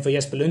not come in for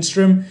Jesper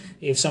Lundström,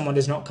 if someone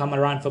does not come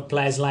around for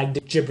players like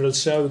Jibril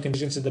Sow who can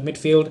into the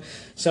midfield.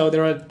 So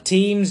there are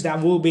teams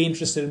that will be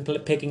interested in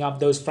picking up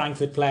those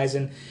Frankfurt players,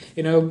 and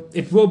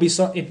it would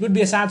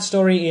be a sad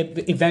story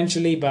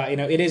eventually, but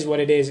it is what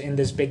it is in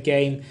this big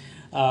game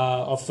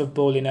of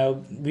football.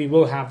 We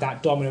will have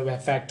that domino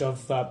effect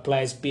of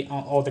players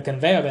or the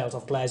conveyor belt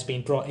of players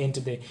being brought into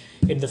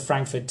the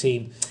Frankfurt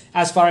team.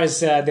 As far as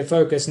the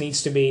focus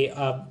needs to be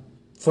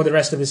for the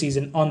rest of the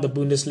season on the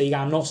Bundesliga,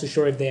 I'm not so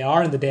sure if they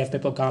are in the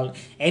DFB Pokal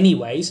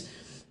anyways.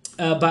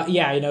 But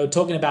yeah,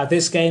 talking about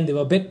this game, they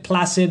were a bit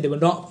placid. They were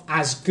not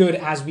as good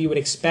as we would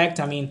expect.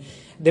 I mean,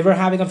 they were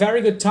having a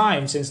very good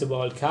time since the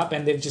World Cup,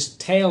 and they've just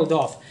tailed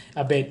off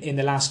a bit in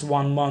the last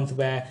 1 month,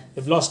 where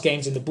they've lost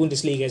games in the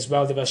Bundesliga as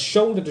well. They were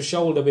shoulder to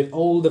shoulder with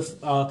all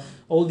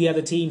the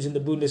other teams in the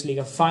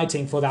Bundesliga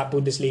fighting for that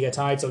Bundesliga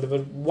title. There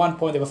were one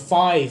point, there were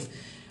five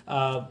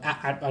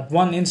at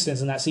one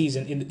instance in that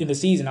season, in the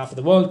season after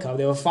the World Cup.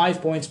 They were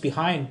 5 points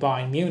behind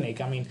Bayern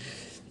Munich. I mean,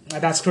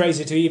 that's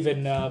crazy to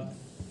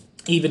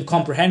even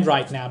comprehend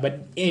right now,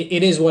 but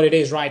it is what it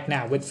is right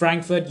now. With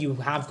Frankfurt, you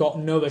have got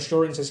no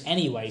assurances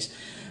anyways.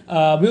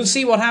 We'll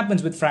see what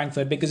happens with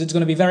Frankfurt, because it's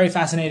going to be very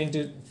fascinating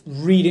to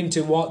read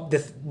into what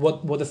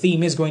the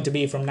theme is going to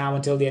be from now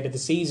until the end of the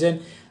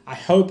season. I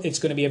hope it's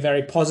going to be a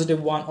very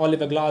positive one.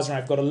 Oliver Glasner,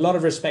 I've got a lot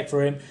of respect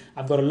for him.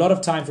 I've got a lot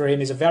of time for him.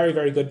 He's a very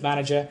good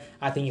manager.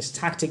 I think he's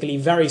tactically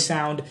very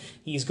sound.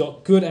 He's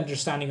got good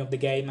understanding of the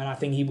game, and I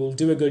think he will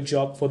do a good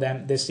job for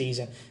them this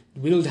season.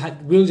 We'll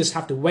just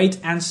have to wait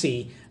and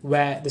see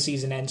where the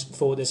season ends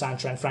for this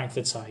Eintracht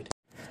Frankfurt side.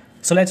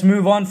 So let's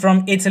move on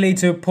from Italy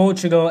to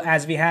Portugal,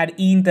 as we had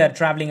Inter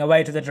travelling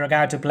away to the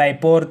Dragao to play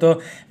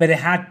Porto, but they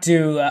had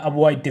to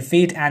avoid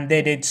defeat, and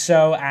they did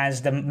so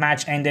as the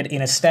match ended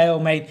in a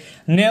stalemate,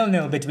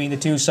 0-0 between the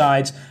two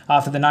sides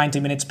after the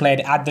 90 minutes played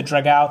at the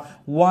Dragao,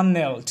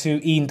 1-0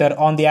 to Inter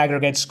on the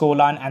aggregate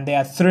scoreline, and they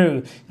are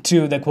through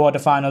to the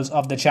quarterfinals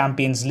of the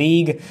Champions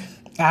League.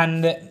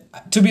 And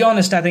to be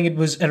honest, I think it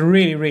was a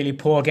really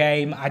poor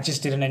game. I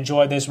just didn't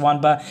enjoy this one,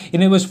 but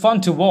it was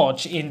fun to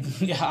watch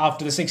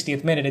after the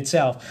 60th minute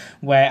itself,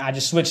 where I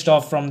just switched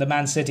off from the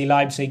Man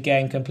City-Leipzig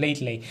game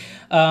completely.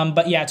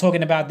 But yeah,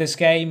 talking about this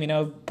game,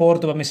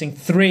 Porto were missing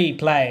 3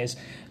 players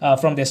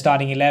from their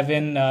starting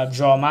 11.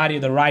 João Mario,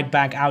 the right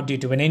back, out due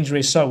to an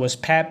injury. So was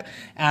Pep,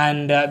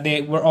 and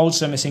they were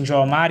also missing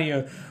João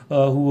Mario,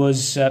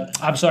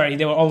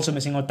 they were also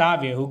missing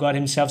Otavio, who got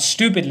himself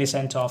stupidly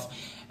sent off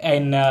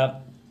in the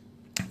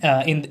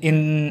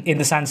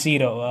San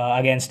Siro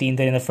against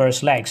Inter in the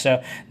first leg.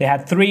 So they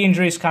had 3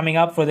 injuries coming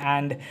up for them,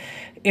 and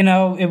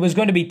it was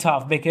going to be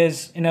tough,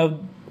 because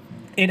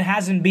it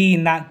hasn't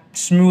been that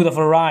smooth of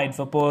a ride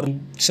for Porto.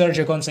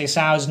 Sergio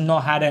Conceição's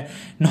not had a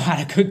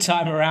good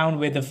time around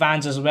with the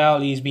fans as well.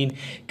 He's been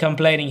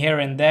complaining here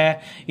and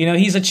there.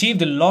 He's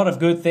achieved a lot of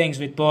good things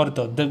with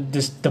Porto.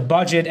 The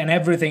budget and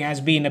everything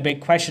has been a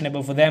bit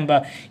questionable for them,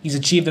 but he's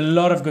achieved a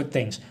lot of good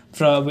things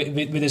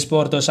with his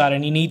Porto side,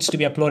 and he needs to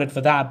be applauded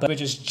for that. But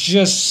which is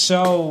just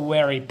so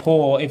very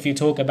poor if you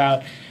talk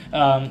about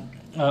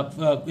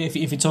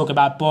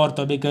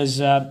Porto,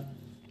 because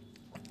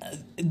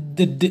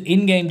the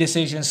in-game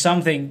decisions,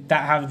 something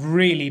that have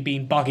really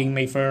been bugging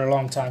me for a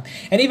long time.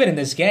 And even in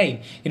this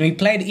game, he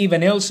played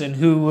Ivan Nilsson,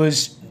 who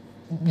was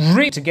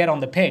really to get on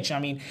the pitch. I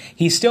mean,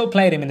 he still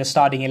played him in the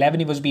starting 11.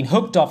 He was being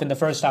hooked off in the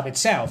first half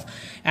itself.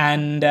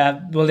 And,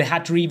 they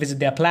had to revisit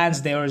their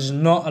plans. There was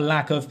not a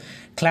lack of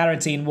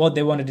clarity in what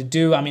they wanted to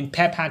do. I mean,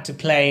 Pep had to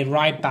play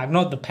right back.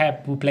 Not the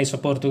Pep who plays for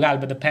Portugal,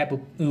 but the Pep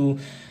who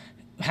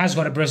has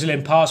got a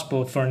Brazilian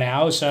passport for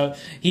now. So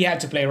he had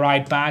to play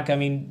right back. I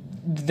mean,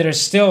 there's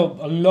still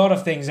a lot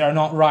of things that are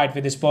not right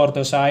with this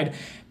Porto side.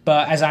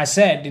 But as I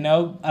said,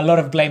 a lot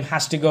of blame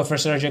has to go for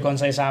Sergio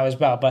Conceição as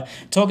well. But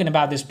talking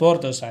about this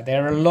Porto side,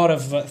 there are a lot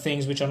of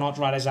things which are not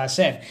right, as I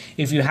said.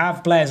 If you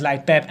have players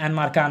like Pep and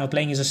Marcano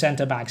playing as your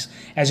centre-backs,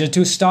 as your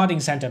two starting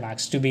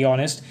centre-backs, to be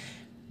honest,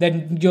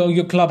 then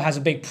your club has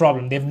a big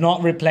problem. They've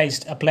not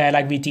replaced a player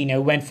like Vitinho,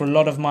 who went for a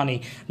lot of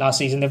money last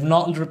season. They've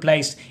not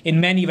replaced,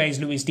 in many ways,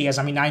 Luis Diaz.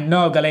 I mean, I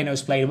know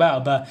Galeno's played well,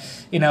 but,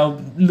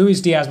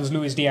 Luis Diaz was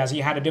Luis Diaz. He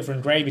had a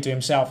different gravy to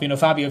himself.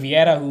 Fabio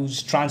Vieira,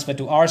 who's transferred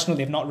to Arsenal,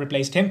 they've not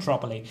replaced him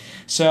properly.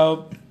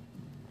 So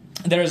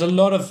there is a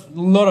lot of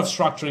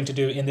structuring to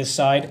do in this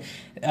side.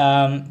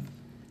 They're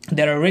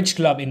a rich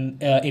club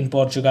in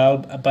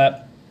Portugal,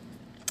 but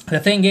the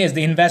thing is,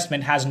 the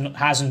investment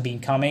hasn't been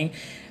coming.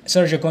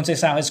 Sergio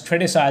Conceição has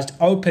criticised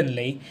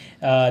openly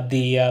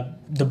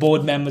the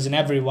board members and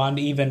everyone,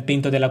 even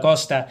Pinto de la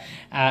Costa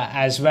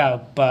as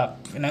well. But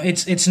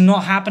it's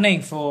not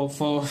happening for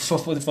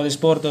this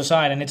Porto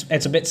side, and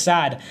it's a bit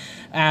sad.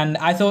 And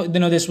I thought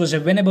this was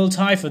a winnable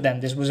tie for them.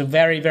 This was a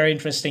very, very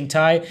interesting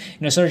tie.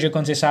 Sergio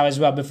Conceição as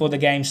well before the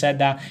game said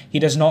that he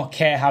does not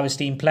care how his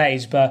team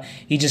plays, but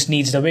he just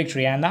needs the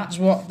victory, and that's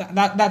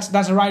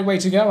the right way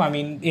to go. I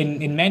mean,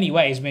 in many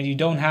ways, when you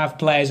don't have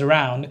players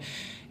around.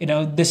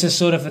 This is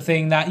sort of a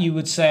thing that you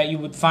would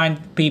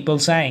find people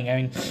saying. I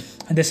mean,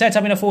 they set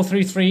up in a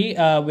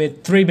 4-3-3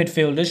 with three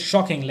midfielders,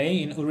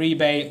 shockingly, in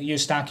Uribe,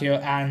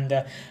 Eustáquio and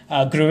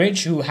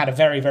Grujic, who had a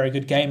very, very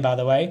good game, by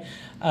the way.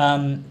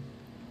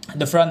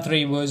 The front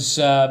three was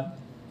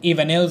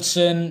Ivan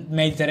Nilsson,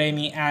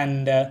 Meiteremi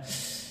and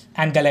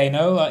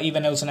Galeno.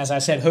 Ivan Nilsson, as I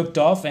said, hooked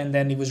off, and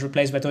then he was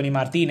replaced by Tony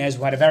Martinez,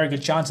 who had a very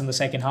good chance in the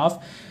second half.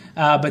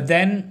 But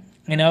then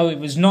it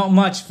was not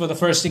much for the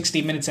first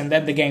 60 minutes, and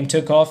then the game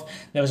took off.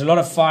 There was a lot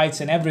of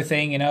fights and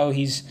everything.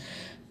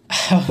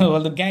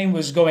 Well, the game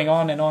was going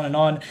on and on and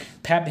on.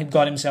 Pep had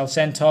got himself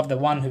sent off. The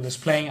one who was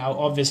playing,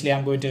 obviously,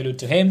 I'm going to allude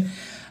to him.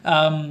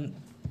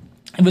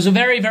 It was a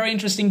very, very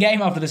interesting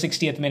game after the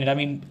 60th minute. I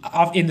mean,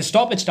 in the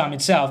stoppage time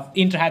itself,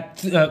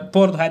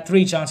 Porto had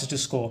three chances to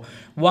score.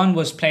 One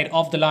was played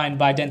off the line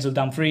by Denzel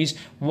Dumfries.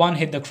 One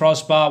hit the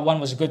crossbar. One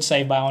was a good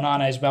save by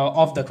Onana as well,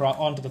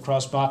 onto the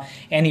crossbar.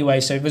 Anyway,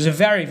 so it was a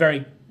very,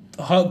 very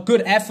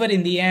good effort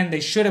in the end. They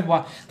should have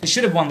won. They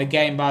should have won the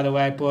game, by the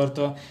way,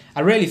 Porto. I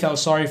really felt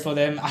sorry for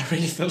them. I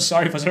really feel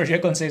sorry for Sergio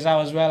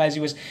Conceição as well, as he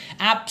was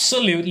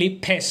absolutely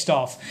pissed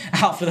off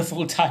after the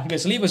full-time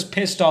whistle. He was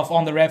pissed off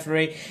on the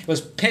referee. He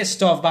was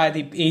pissed off by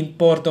the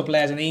Porto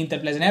players and the Inter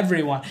players and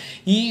everyone.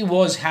 He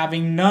was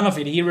having none of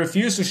it. He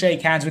refused to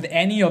shake hands with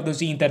any of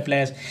those Inter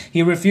players.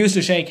 He refused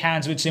to shake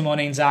hands with Simone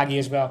Inzaghi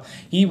as well.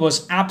 He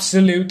was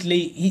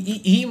absolutely...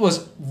 He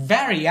was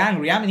very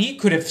angry. I mean, he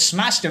could have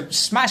smashed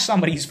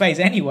somebody's face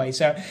anyway.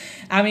 So,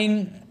 I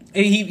mean...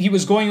 He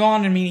was going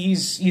on. I mean,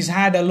 he's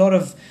had a lot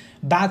of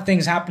bad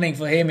things happening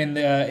for him in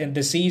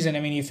the season. I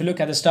mean, if you look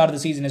at the start of the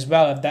season as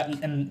well,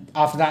 and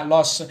after that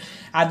loss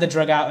at the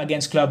Dragao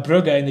against Club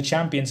Brugge in the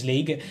Champions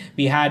League,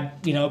 we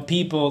had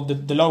people,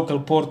 the local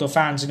Porto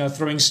fans,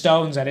 throwing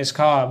stones at his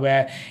car,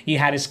 where he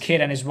had his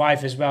kid and his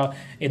wife as well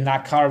in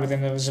that car with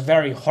him. It was a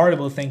very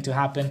horrible thing to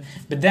happen.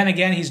 But then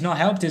again, he's not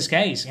helped his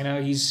case.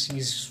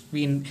 He's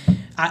been.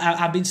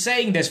 I've been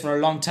saying this for a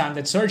long time,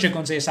 that Sergio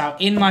Conceição,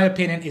 in my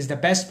opinion, is the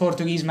best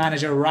Portuguese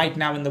manager right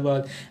now in the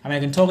world. I mean,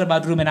 I can talk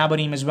about Ruben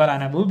Amorim as well,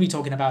 and I will be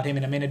talking about him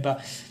in a minute, but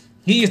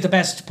he is the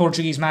best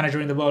Portuguese manager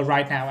in the world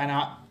right now,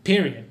 and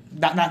period.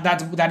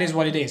 That is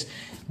what it is.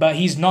 But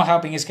he's not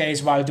helping his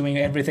case while doing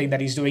everything that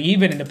he's doing.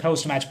 Even in the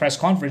post-match press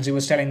conference, he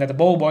was telling that the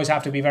ball boys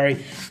have to be very,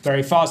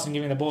 very fast in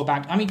giving the ball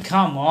back. I mean,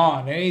 come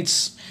on.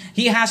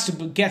 He has to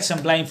get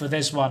some blame for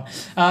this one.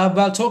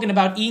 Well, talking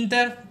about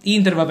Inter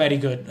were very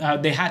good.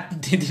 They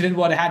did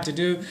what they had to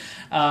do.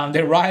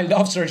 They riled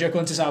off Sergio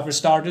Conceição for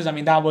starters. I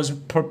mean, that was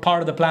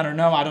part of the plan or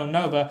no, I don't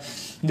know. But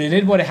they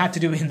did what they had to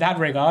do in that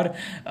regard.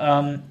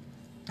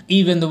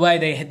 Even the way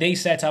they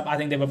set up, I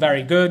think they were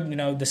very good.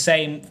 The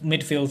same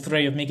midfield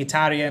three of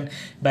Mkhitaryan,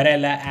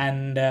 Barella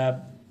and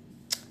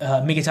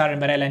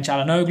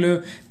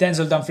Çalhanoğlu.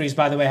 Denzel Dumfries,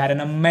 by the way, had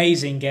an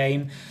amazing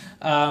game.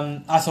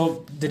 I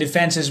thought the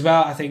defence as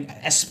well, I think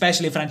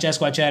especially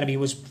Francesco Acerbi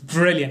was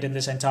brilliant in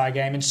this entire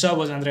game, and so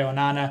was Andre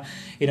Onana,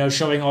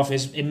 showing off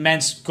his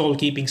immense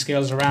goalkeeping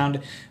skills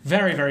around.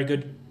 Very, very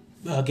good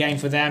game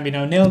for them.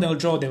 0-0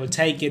 draw, they will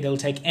take it. They'll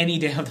take any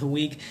day of the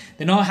week.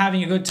 They're not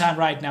having a good time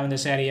right now in the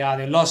Serie A.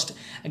 They lost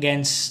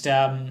against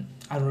I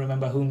don't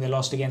remember whom they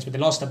lost against, but they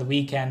lost at the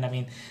weekend. I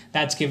mean,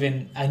 that's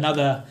given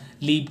another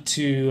leap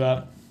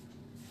to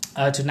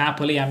to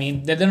Napoli. I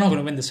mean, they're not going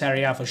to win the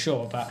Serie A for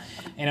sure, but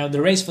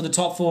the race for the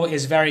top four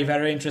is very,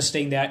 very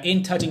interesting. They are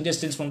in touching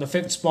distance from the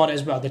fifth spot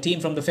as well. The team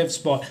from the fifth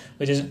spot,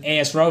 which is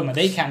AS Roma,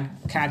 they can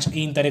catch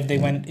Inter if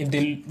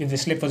they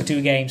slip for the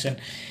 2 games, and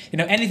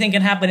anything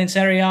can happen in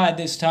Serie A at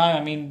this time.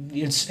 I mean,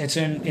 it's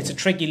a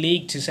tricky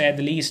league to say at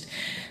the least.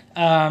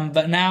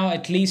 But now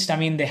at least, I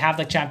mean, they have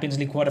the Champions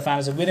League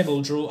quarterfinals, a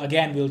winnable draw.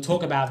 Again, we'll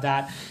talk about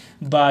that,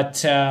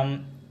 but.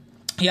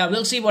 Yeah,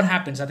 we'll see what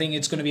happens. I think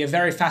it's going to be a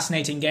very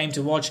fascinating game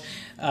to watch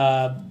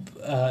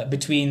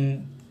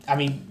between them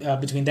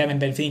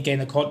and Benfica in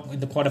the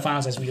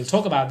quarterfinals, as we'll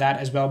talk about that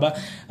as well. But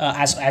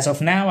as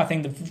of now, I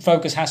think the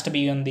focus has to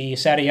be on the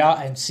Serie A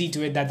and see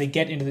to it that they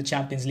get into the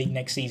Champions League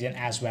next season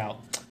as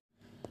well.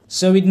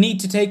 So we need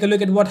to take a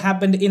look at what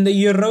happened in the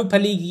Europa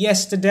League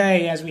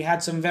yesterday, as we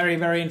had some very,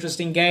 very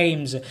interesting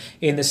games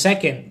in the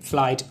second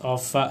flight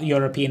of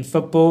European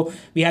football.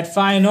 We had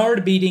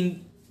Feyenoord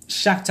beating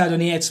Shakhtar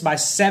Donetsk by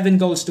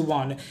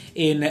 7-1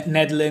 in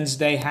Netherlands.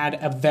 They had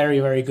a very,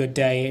 very good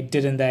day,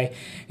 didn't they?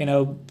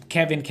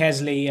 Kevin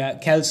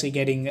Kelsey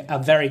getting a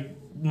very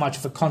much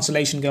of a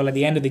consolation goal at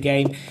the end of the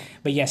game.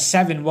 But yes,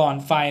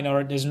 7-1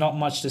 Feyenoord. There's not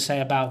much to say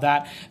about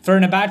that.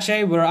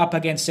 Fenerbahce were up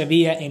against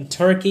Sevilla in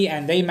Turkey,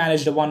 and they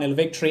managed a 1-0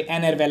 victory.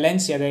 Ener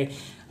Valencia, the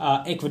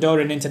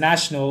Ecuadorian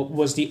international,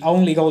 was the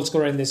only goal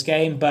scorer in this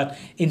game, but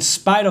in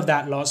spite of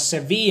that loss,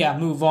 Sevilla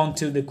move on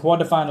to the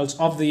quarterfinals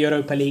of the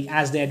Europa League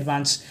as they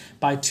advance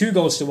by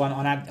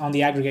 2-1 on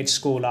the aggregate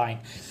scoreline.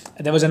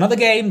 There was another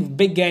game,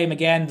 big game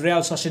again,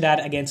 Real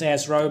Sociedad against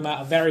AS Roma,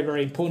 a very,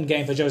 very important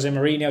game for Jose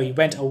Mourinho. He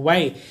went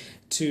away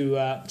to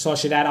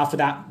Sociedad after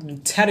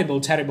that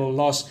terrible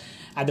loss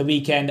at the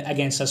weekend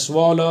against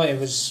Sassuolo. It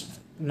was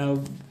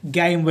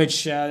game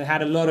which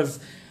had a lot of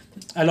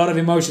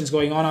emotions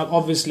going on.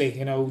 Obviously,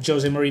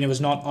 Jose Mourinho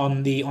was not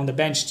on the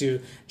bench to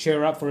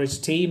cheer up for his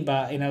team,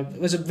 but it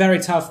was a very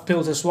tough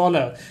pill to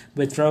swallow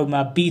with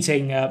Roma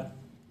beaten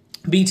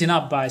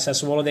up by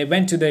Sassuolo. They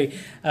went to the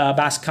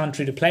Basque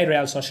Country to play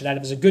Real Sociedad. It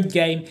was a good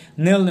game,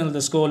 0-0 the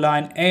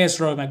scoreline. AS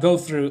Roma go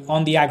through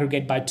on the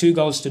aggregate by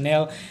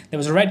 2-0. There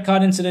was a red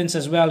card incident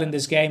as well in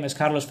this game, as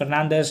Carlos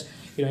Fernandes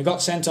he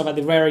got sent off at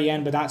the very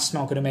end, but that's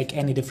not going to make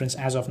any difference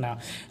as of now.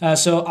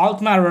 So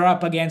Alkmaar were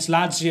up against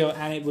Lazio,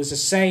 and it was the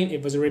same.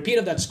 It was a repeat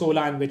of that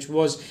scoreline, which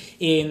was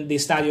in the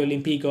Stadio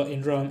Olimpico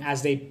in Rome,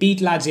 as they beat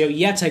Lazio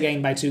yet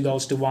again by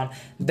 2-1.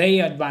 They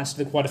advanced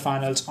to the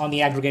quarterfinals on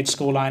the aggregate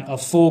scoreline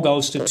of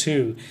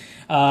 4-2.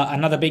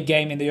 Another big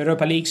game in the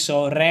Europa League.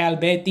 So Real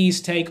Betis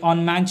take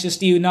on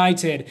Manchester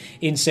United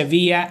in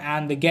Sevilla,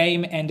 and the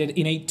game ended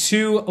in a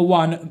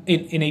 2-1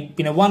 in a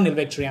 1-0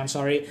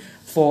 victory.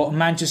 For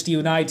Manchester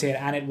United,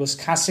 and it was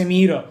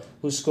Casemiro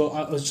who scored.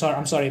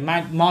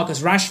 Marcus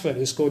Rashford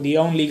who scored the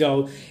only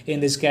goal in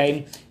this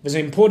game. It was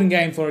an important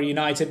game for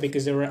United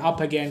because they were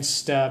up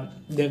against. They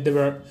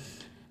were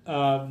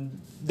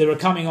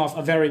coming off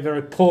a very,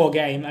 very poor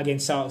game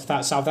against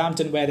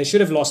Southampton, where they should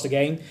have lost the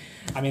game.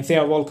 I mean,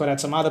 Theo Walcott had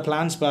some other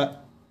plans,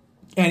 but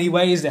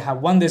anyways, they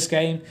have won this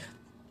game.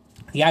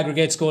 The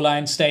aggregate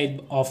scoreline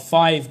stayed of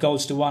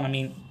 5-1. I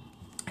mean,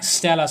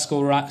 stellar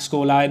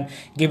scoreline,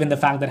 given the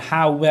fact that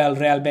how well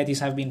Real Betis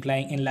have been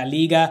playing in La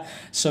Liga.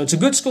 So it's a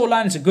good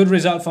scoreline, it's a good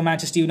result for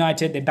Manchester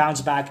United. They bounce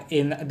back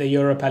in the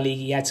Europa League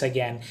yet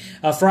again.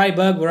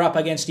 Freiburg were up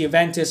against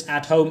Juventus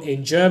at home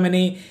in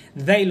Germany.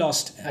 They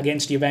lost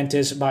against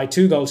Juventus by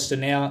 2-0,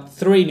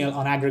 3-0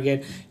 on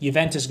aggregate.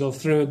 Juventus go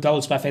through,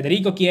 goals by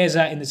Federico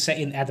Chiesa at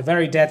the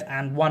very death,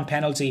 and one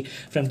penalty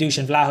from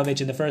Dusan Vlahovic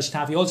in the first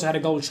half. He also had a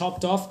goal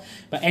chopped off,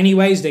 but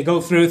anyways, they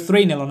go through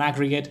 3-0 on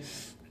aggregate.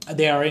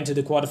 They are into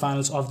the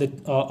quarterfinals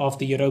of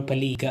the Europa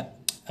League.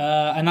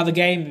 Another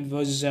game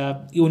was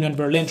Union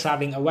Berlin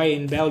traveling away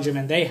in Belgium,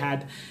 and they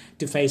had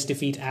to face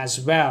defeat as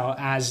well,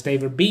 as they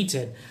were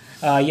beaten.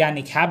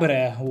 Yannick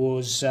Habre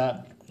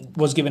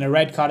was given a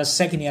red card, a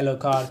second yellow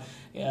card,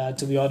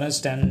 to be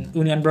honest, and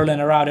Union Berlin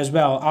are out as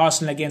well.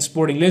 Arsenal against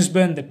Sporting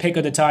Lisbon, the pick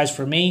of the ties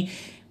for me.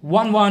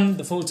 1-1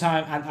 the full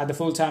time at the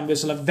full time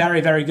whistle. A very,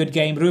 very good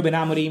game. Ruben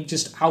Amorim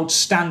just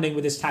outstanding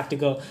with his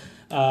tactical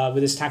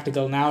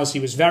nous. He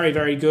was very,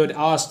 very good.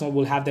 Arsenal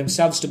will have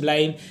themselves to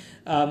blame.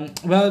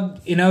 Ruben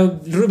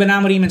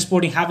Amorim and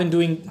Sporting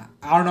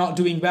are not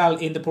doing well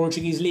in the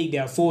Portuguese league. They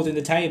are fourth in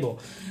the table,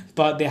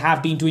 but they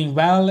have been doing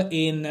well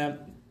in the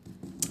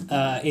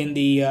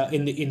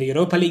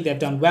Europa League. They've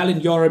done well in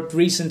Europe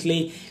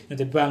recently.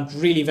 They've done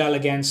really well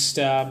against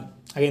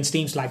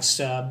teams like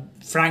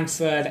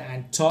Frankfurt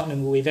and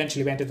Tottenham, who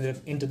eventually went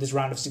into this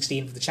round of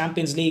 16 of the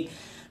Champions League.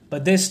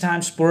 But this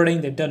time,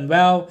 Sporting, they've done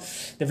well.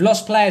 They've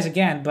lost players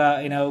again,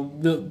 but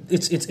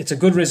it's a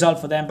good result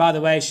for them. By the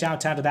way,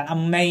 shout out to that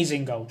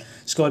amazing goal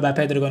scored by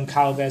Pedro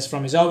Goncalves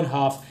from his own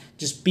half,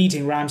 just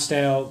beating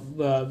Ramsdale.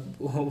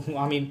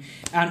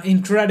 An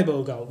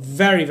incredible goal,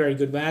 very, very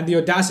good one, and the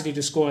audacity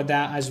to score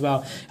that as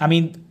well. I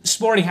mean,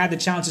 Sporting had the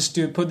chances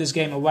to put this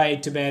game away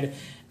to bed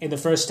in the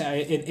first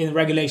in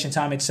regulation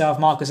time itself.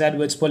 Marcus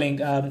Edwards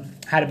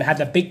had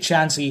that big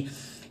chance.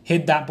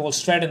 hit that ball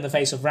straight in the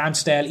face of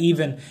Ramsdale.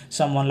 Even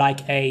someone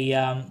like a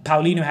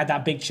Paulinho had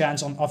that big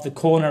chance off the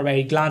corner where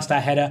he glanced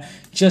that header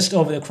just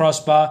over the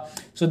crossbar.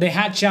 So they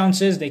had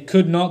chances, they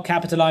could not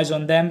capitalize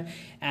on them.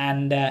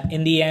 And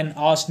in the end,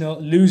 Arsenal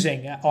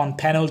losing on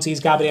penalties.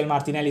 Gabriel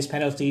Martinelli's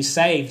penalty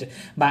saved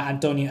by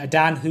Antonio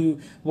Adan, who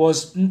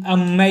was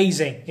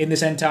amazing in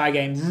this entire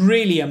game.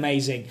 Really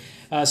amazing.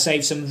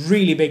 Saved some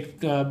really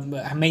big,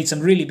 made some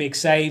really big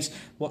saves.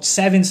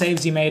 7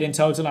 saves he made in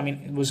total? I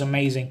mean, it was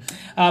amazing.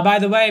 By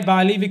the way,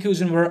 Bayer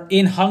Leverkusen were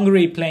in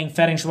Hungary playing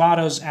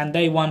Ferencváros, and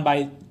they won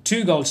by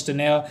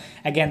 2-0.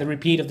 Again, the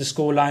repeat of the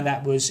scoreline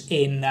that was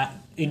in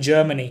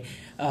Germany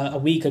a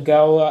week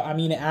ago.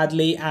 Amine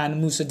Adli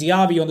and Moussa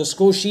Diaby on the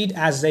score sheet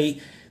as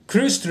they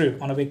cruise through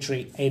on a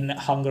victory in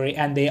Hungary,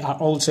 and they are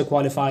also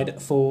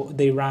qualified for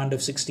the round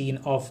of 16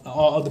 of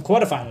the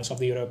quarterfinals of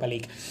the Europa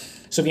League.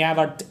 So we have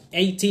our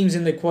 8 teams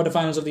in the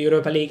quarterfinals of the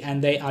Europa League,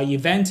 and they are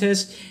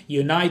Juventus,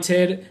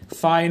 United,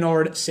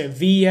 Feyenoord,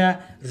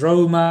 Sevilla,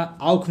 Roma,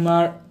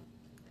 Alkmaar.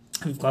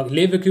 We've got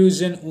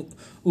Leverkusen,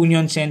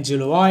 Union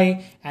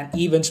Saint-Gilloise, and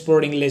even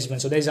Sporting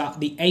Lisbon. So these are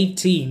the 8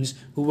 teams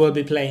who will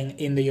be playing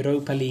in the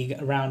Europa League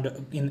round,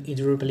 in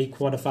Europa League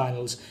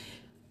quarterfinals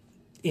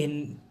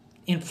in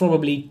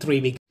probably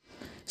 3 weeks.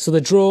 So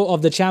the draw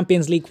of the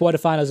Champions League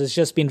quarterfinals has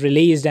just been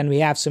released, and we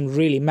have some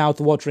really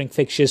mouth-watering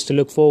fixtures to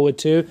look forward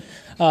to.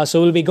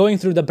 So we'll be going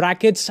through the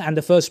brackets, and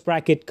the first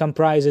bracket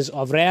comprises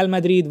of Real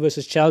Madrid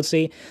versus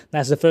Chelsea.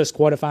 That's the first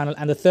quarterfinal,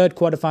 and the third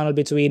quarterfinal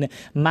between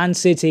Man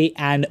City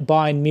and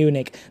Bayern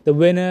Munich. The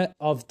winner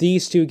of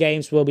these 2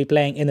 games will be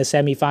playing in the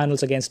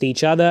semi-finals against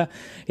each other.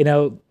 You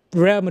know,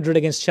 Real Madrid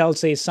against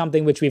Chelsea is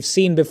something which we've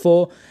seen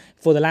before.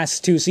 For the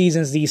last 2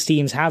 seasons, these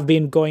teams have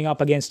been going up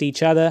against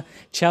each other.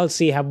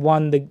 Chelsea have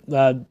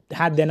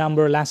had their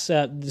number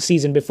the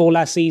season before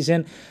last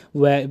season,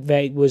 where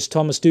it was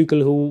Thomas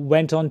Tuchel who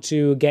went on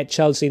to get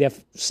Chelsea their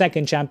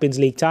second Champions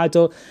League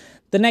title.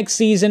 The next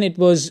season, it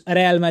was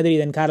Real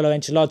Madrid and Carlo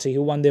Ancelotti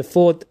who won their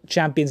 4th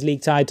Champions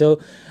League title,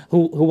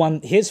 who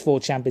won his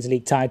 4th Champions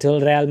League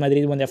title. Real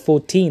Madrid won their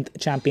 14th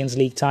Champions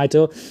League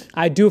title.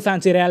 I do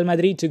fancy Real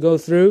Madrid to go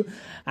through.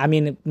 I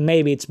mean,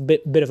 maybe it's a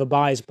bit of a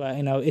bias, but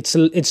you know, it's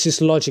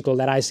just logical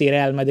that I see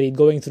Real Madrid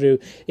going through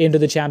into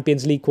the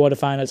Champions League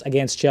quarterfinals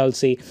against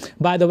Chelsea.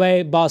 By the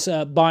way,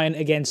 Bayern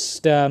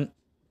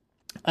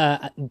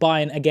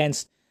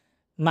against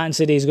Man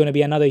City is going to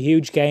be another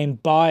huge game.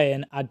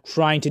 Bayern are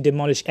trying to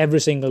demolish every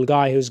single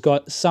guy who's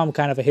got some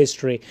kind of a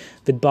history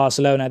with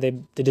Barcelona. They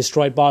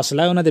destroyed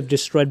Barcelona. They've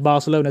destroyed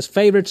Barcelona's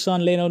favourite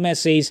son, Lionel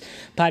Messi's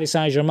Paris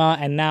Saint-Germain,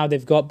 and now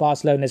they've got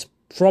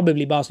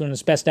probably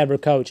Barcelona's best ever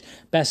coach,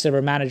 best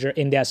ever manager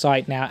in their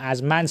side now,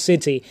 as Man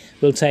City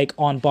will take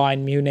on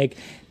Bayern Munich.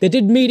 They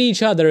did meet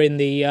each other in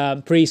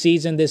the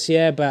pre-season this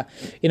year, but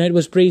you know, it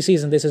was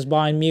pre-season. This is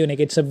Bayern Munich.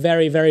 It's a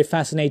very, very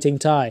fascinating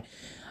tie.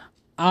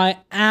 I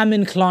am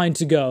inclined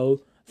to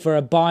go for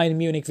a Bayern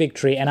Munich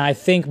victory, and I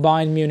think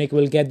Bayern Munich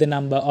will get the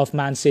number of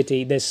Man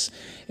City this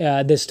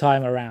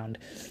time around.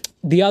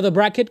 The other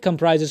bracket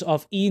comprises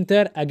of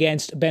Inter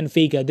against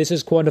Benfica. This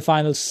is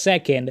quarterfinals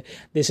second.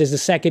 This is the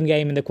second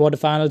game in the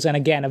quarterfinals, and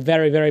again, a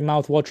very, very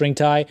mouth-watering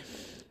tie.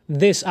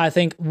 This, I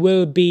think,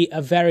 will be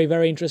a very,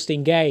 very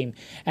interesting game.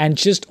 And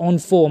just on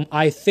form,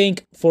 I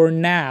think for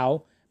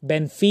now,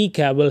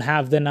 Benfica will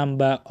have the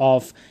number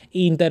of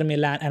Inter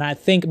Milan, and I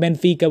think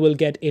Benfica will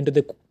get into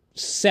the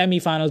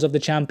semi-finals of the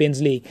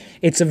Champions League.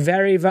 It's a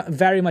very,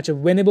 very much a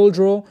winnable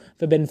draw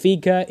for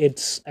Benfica.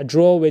 It's a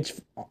draw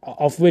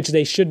of which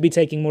they should be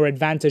taking more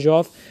advantage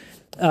of.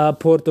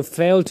 Porto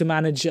failed to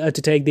manage to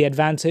take the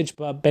advantage,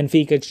 but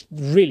Benfica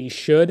really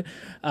should.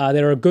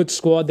 They're a good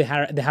squad. They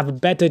have a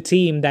better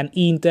team than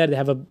Inter. They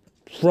have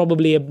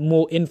probably a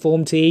more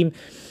informed team.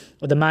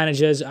 The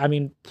managers, I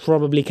mean,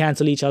 probably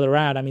cancel each other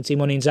out. I mean,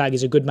 Simone Inzaghi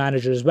is a good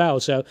manager as well.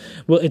 So,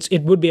 well,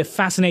 it would be a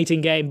fascinating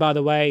game, by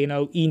the way. You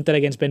know, Inter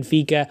against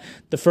Benfica.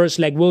 The first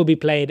leg will be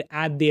played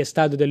at the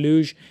Estadio de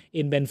Luz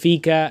in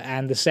Benfica,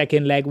 and the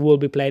second leg will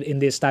be played in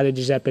the Estadio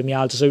Giuseppe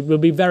Meazza. So it will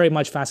be very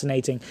much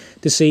fascinating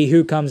to see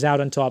who comes out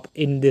on top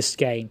in this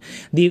game.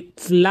 The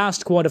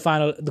last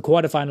quarterfinal, the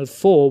quarterfinal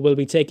 4, will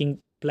be taking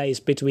place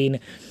between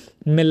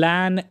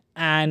Milan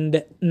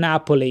and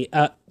Napoli.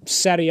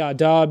 Serie A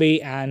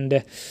derby,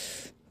 and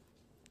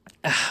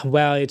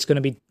well, it's going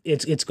to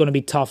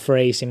be tough for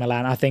AC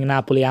Milan. I think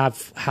Napoli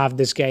have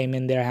this game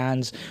in their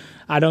hands.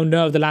 I don't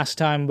know the last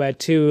time where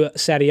 2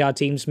 Serie A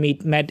teams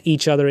met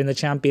each other in the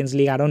Champions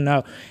League. I don't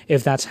know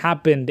if that's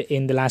happened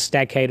in the last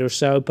decade or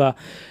so, but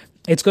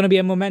it's going to be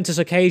a momentous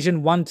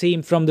occasion. One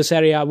team from the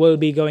Serie A will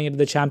be going into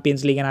the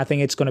Champions League, and I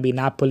think it's going to be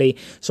Napoli.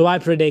 So I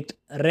predict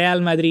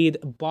Real Madrid,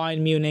 Bayern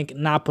Munich,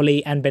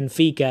 Napoli, and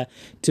Benfica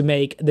to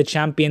make the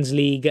Champions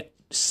League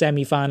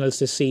semi-finals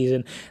this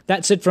season.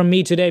 That's it from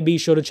me today. Be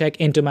sure to check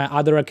into my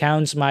other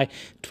accounts. My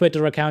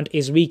Twitter account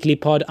is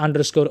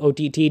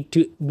weeklypod_OTT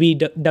to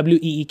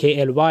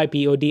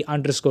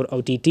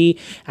weeklypod_OTT,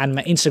 and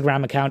my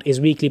Instagram account is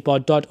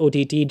weeklypod.ott,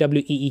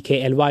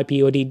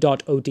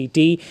 weeklypod.ott.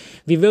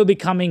 We will be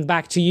coming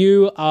back to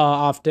you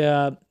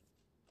after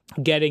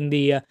getting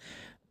the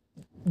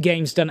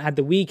games done at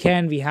the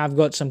weekend. We have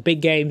got some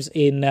big games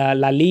in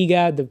La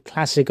Liga, the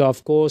Classico,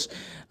 of course.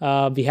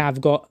 We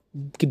have got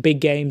big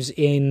games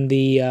in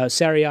the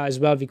Serie A as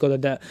well. We've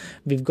got the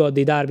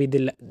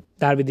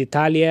Derby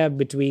d'Italia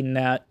between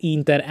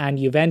Inter and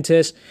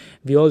Juventus.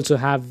 We also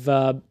have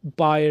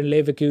Bayern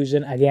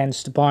Leverkusen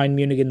against Bayern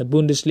Munich in the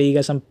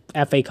Bundesliga, some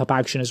FA Cup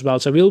action as well.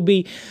 So we'll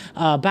be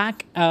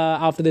back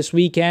after this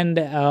weekend,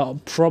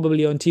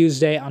 probably on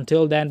Tuesday.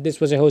 Until then, this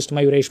was your host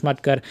Mayuresh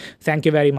Matkar. Thank you very much.